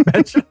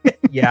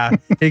 Yeah,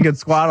 he could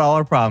squat all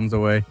our problems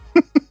away.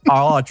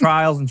 All our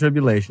trials and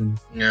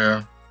tribulations.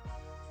 Yeah.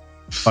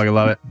 Fucking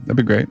love it. That'd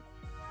be great.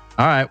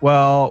 All right.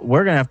 Well,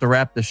 we're gonna have to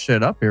wrap this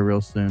shit up here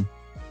real soon.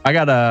 I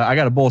got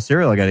a bowl of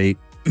cereal I gotta eat.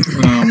 It's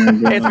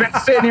been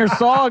sitting here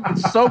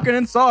soaking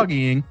and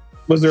soggying.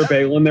 Was there a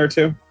bagel in there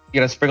too? You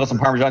gotta sprinkle some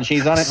Parmesan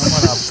cheese on it.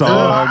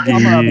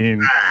 Soggy.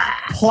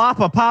 Plop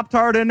a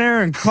Pop-Tart in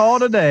there and call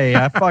it a day.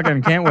 I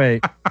fucking can't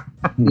wait.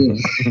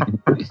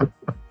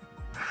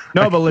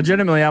 No, but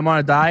legitimately, I'm on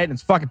a diet and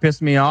it's fucking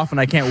pissing me off, and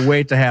I can't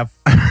wait to have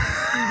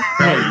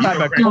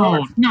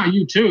No, not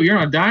you too. You're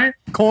on a diet?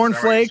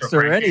 cornflakes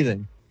or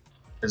anything.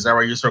 Is that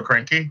why you're so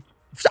cranky?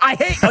 I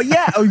hate. Oh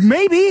yeah,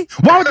 maybe.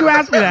 Why would you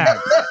ask me that?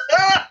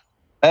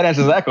 That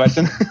answers that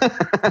question.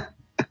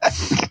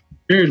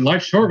 Dude,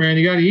 life's short, man.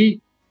 You gotta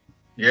eat.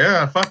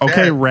 Yeah, fuck that.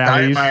 Okay,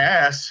 rallies. Diet my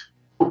ass.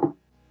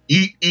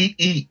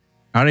 Eat.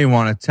 I don't even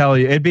want to tell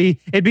you. It'd be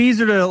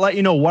easier to let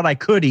you know what I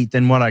could eat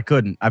than what I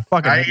couldn't. I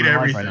eat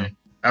everything.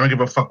 I don't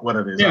give a fuck what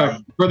it is. Yeah,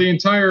 for the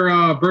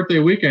entire birthday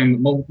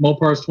weekend,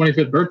 Mopar's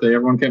 25th birthday,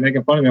 everyone kept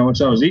making fun of me how much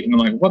I was eating. I'm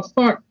like, what the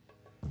fuck?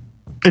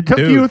 It took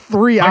you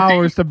 3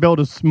 hours to build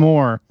a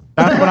s'more.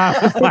 That's what I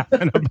was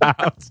laughing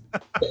about.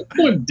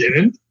 It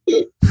didn't.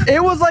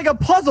 It was like a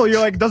puzzle.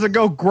 You're like, does it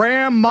go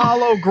graham,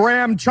 mallow,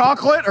 graham,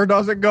 chocolate, or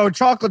does it go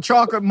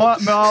chocolate,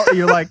 mallow?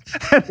 You're like,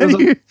 and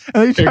you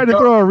tried to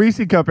throw a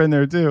Reese cup in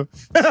there too.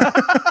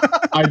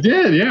 I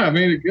did. Yeah, I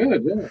made it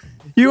good. Yeah.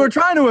 You were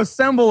trying to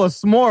assemble a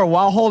s'more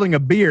while holding a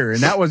beer,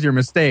 and that was your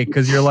mistake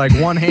because you're like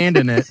one hand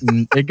in it,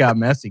 and it got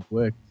messy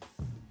quick.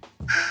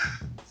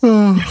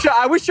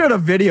 We should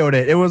have videoed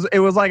it. It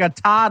was like a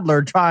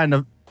toddler trying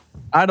to,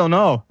 I don't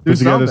know, do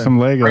together some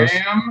Legos.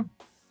 Graham,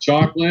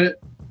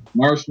 chocolate,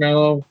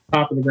 marshmallow,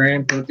 top of the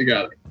graham, put it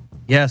together.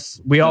 Yes,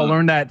 we all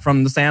learned that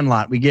from The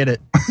Sandlot. We get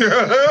it.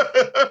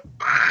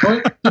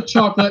 Put the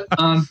chocolate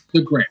on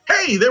the graham.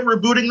 Hey, they're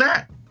rebooting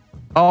that.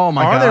 Oh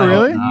my God! Are they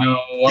really? No.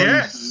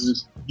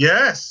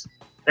 Yes.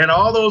 And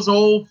all those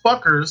old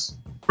fuckers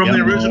from the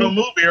original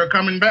movie are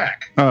coming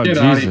back. Oh, Get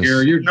Jesus. out of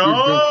here.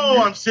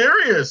 I'm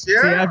serious.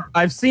 Yeah. See,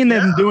 I've seen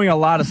them doing a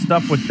lot of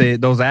stuff with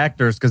those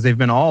actors because they've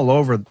been all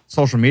over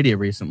social media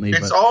recently.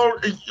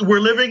 We're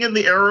living in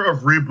the era of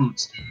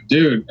reboots,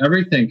 dude.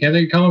 Everything. Can't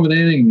they come up with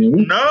anything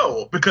new?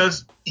 No,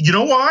 because you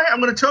know why? I'm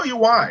going to tell you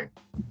why.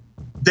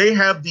 They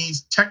have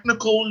these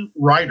technical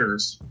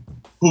writers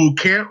who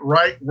can't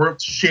write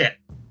worth shit.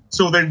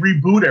 So they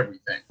reboot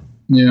everything.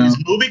 Yeah. These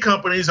movie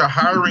companies are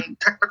hiring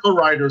technical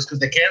writers because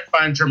they can't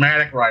find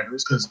dramatic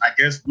writers because I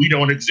guess we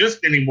don't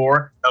exist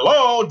anymore.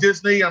 Hello,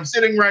 Disney, I'm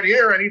sitting right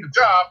here. I need a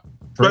job.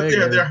 But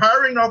they're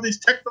hiring all these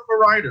technical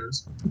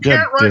writers who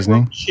can't write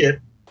Disney. shit,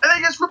 and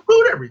they just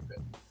reboot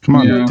everything. Come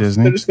on,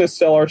 Disney. They're just going to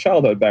sell our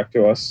childhood back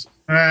to us.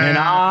 And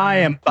I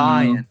am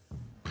buying.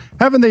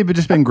 Haven't they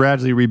just been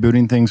gradually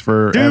rebooting things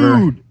forever?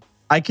 Dude,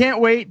 I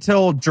can't wait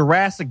till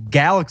Jurassic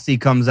Galaxy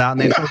comes out and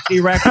they throw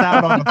T-Rex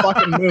out on the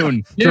fucking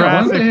moon.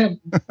 Yeah,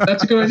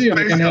 that's a good idea.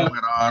 They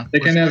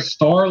can have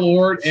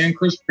Star-Lord and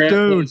Chris Pratt.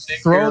 Dude,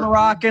 throw the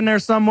Rock in there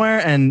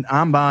somewhere and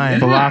I'm buying.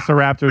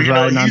 Velociraptors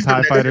riding on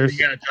TIE fighters.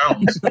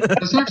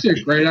 That's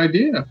actually a great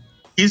idea.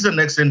 He's the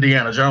next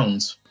Indiana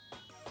Jones.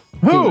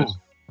 Who?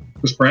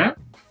 Chris Pratt?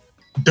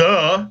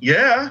 Duh,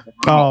 yeah.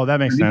 Oh,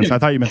 that makes sense. I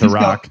thought you meant The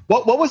Rock.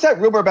 What was that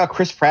rumor about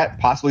Chris Pratt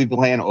possibly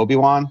playing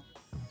Obi-Wan?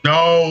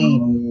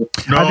 No,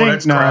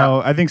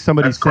 I think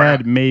somebody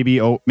said maybe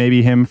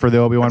him for the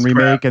Obi-Wan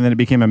remake, and then it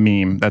became a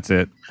meme. That's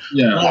it.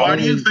 Yeah. Well, why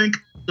do you think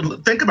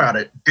think about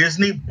it.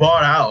 Disney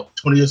bought out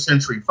 20th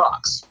Century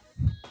Fox.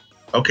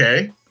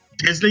 Okay?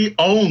 Disney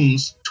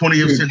owns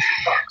 20th Century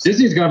Fox.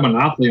 Disney's got a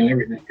monopoly on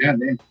everything. God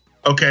damn.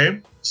 Okay?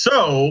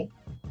 So,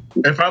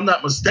 if I'm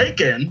not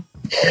mistaken,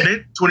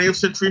 did 20th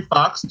Century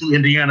Fox do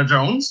Indiana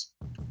Jones?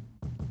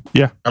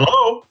 Yeah.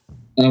 Hello?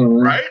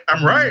 Right?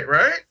 I'm right?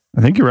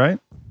 I think you're right.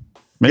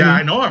 Maybe. Yeah,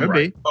 I know I'm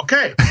right.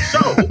 Okay,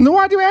 so... No,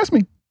 why'd you ask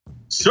me?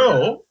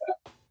 So,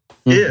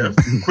 if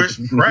Chris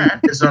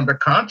Pratt is under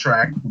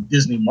contract with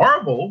Disney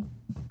Marvel,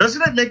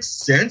 doesn't it make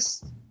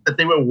sense that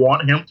they would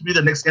want him to be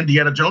the next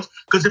Indiana Jones?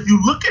 Because if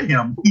you look at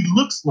him, he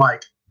looks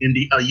like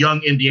a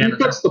young Indiana Jones.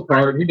 He fits the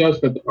part. He does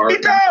fit the part. He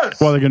does.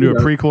 Well, they're going to do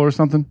a prequel or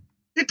something?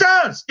 He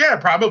does. Yeah,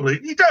 probably.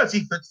 He does.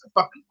 He fits the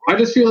fucking part. I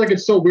just feel like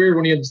it's so weird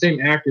when you have the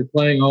same actor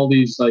playing all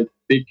these like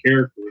big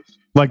characters.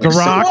 Like The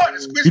Rock?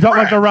 You talking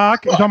like The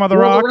Rock? You talking about The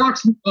Rock? The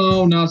Rock's,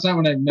 oh, no, it's not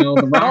what I know.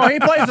 The Rock. Oh, he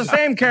plays the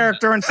same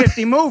character in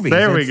 50 movies.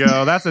 There we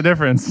go. That's the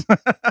difference.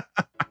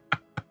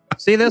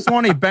 See this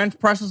one? He bench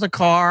presses a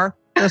car.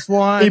 This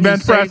one. He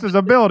bench presses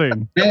a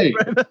building. Hey.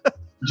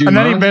 And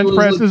then he bench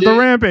presses the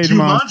Rampage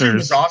monsters. Jumanji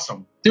was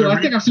awesome. Dude,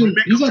 I think I've seen.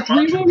 He's like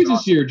 3 movies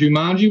this year.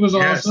 Jumanji was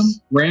awesome.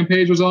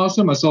 Rampage was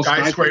awesome. I saw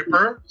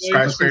Skyscraper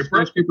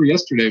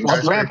yesterday.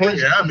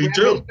 Rampage. Yeah, me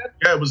too.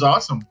 Yeah, it was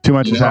awesome. Too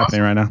much is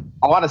happening right now.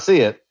 I want to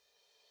see it.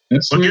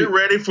 But get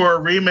ready for a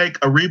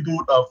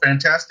reboot of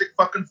Fantastic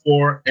fucking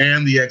Four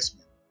and the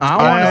X-Men.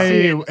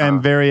 I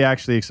am very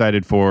actually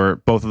excited for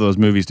both of those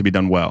movies to be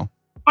done well.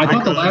 I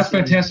thought the last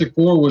Fantastic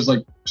Four was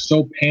like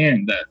so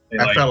panned that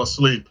I fell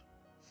asleep.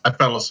 I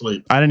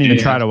didn't even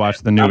try to watch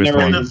the newest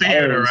one. In the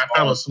theater, I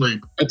fell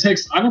asleep. I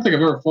don't think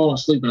I've ever fallen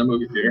asleep in a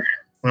movie theater.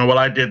 Well,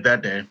 I did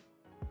that day.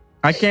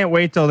 I can't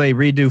wait till they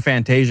redo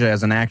Fantasia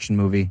as an action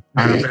movie.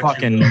 I'm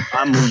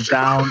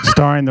down.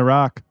 Starring The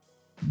Rock.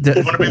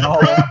 We're gonna be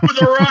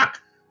the Rock.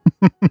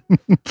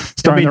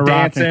 Starring The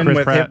Rock dancing and Chris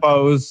with Pratt.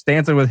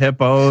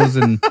 hippos,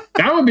 and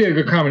that would be a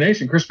good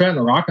combination. Chris Pratt and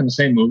The Rock in the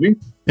same movie.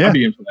 Yeah. I'd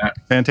be in for that.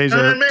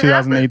 Fantasia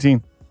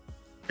 2018.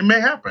 It may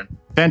happen.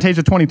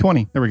 Fantasia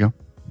 2020. There we go.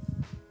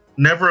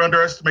 Never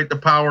underestimate the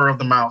power of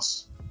the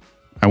mouse.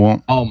 I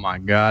won't. Oh my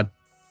God.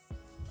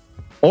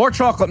 Or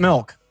chocolate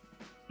milk.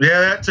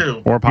 Yeah, that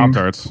too. Or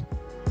Pop-Tarts.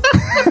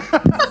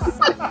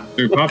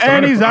 Dude, Pop-Tart,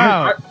 And he's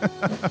out.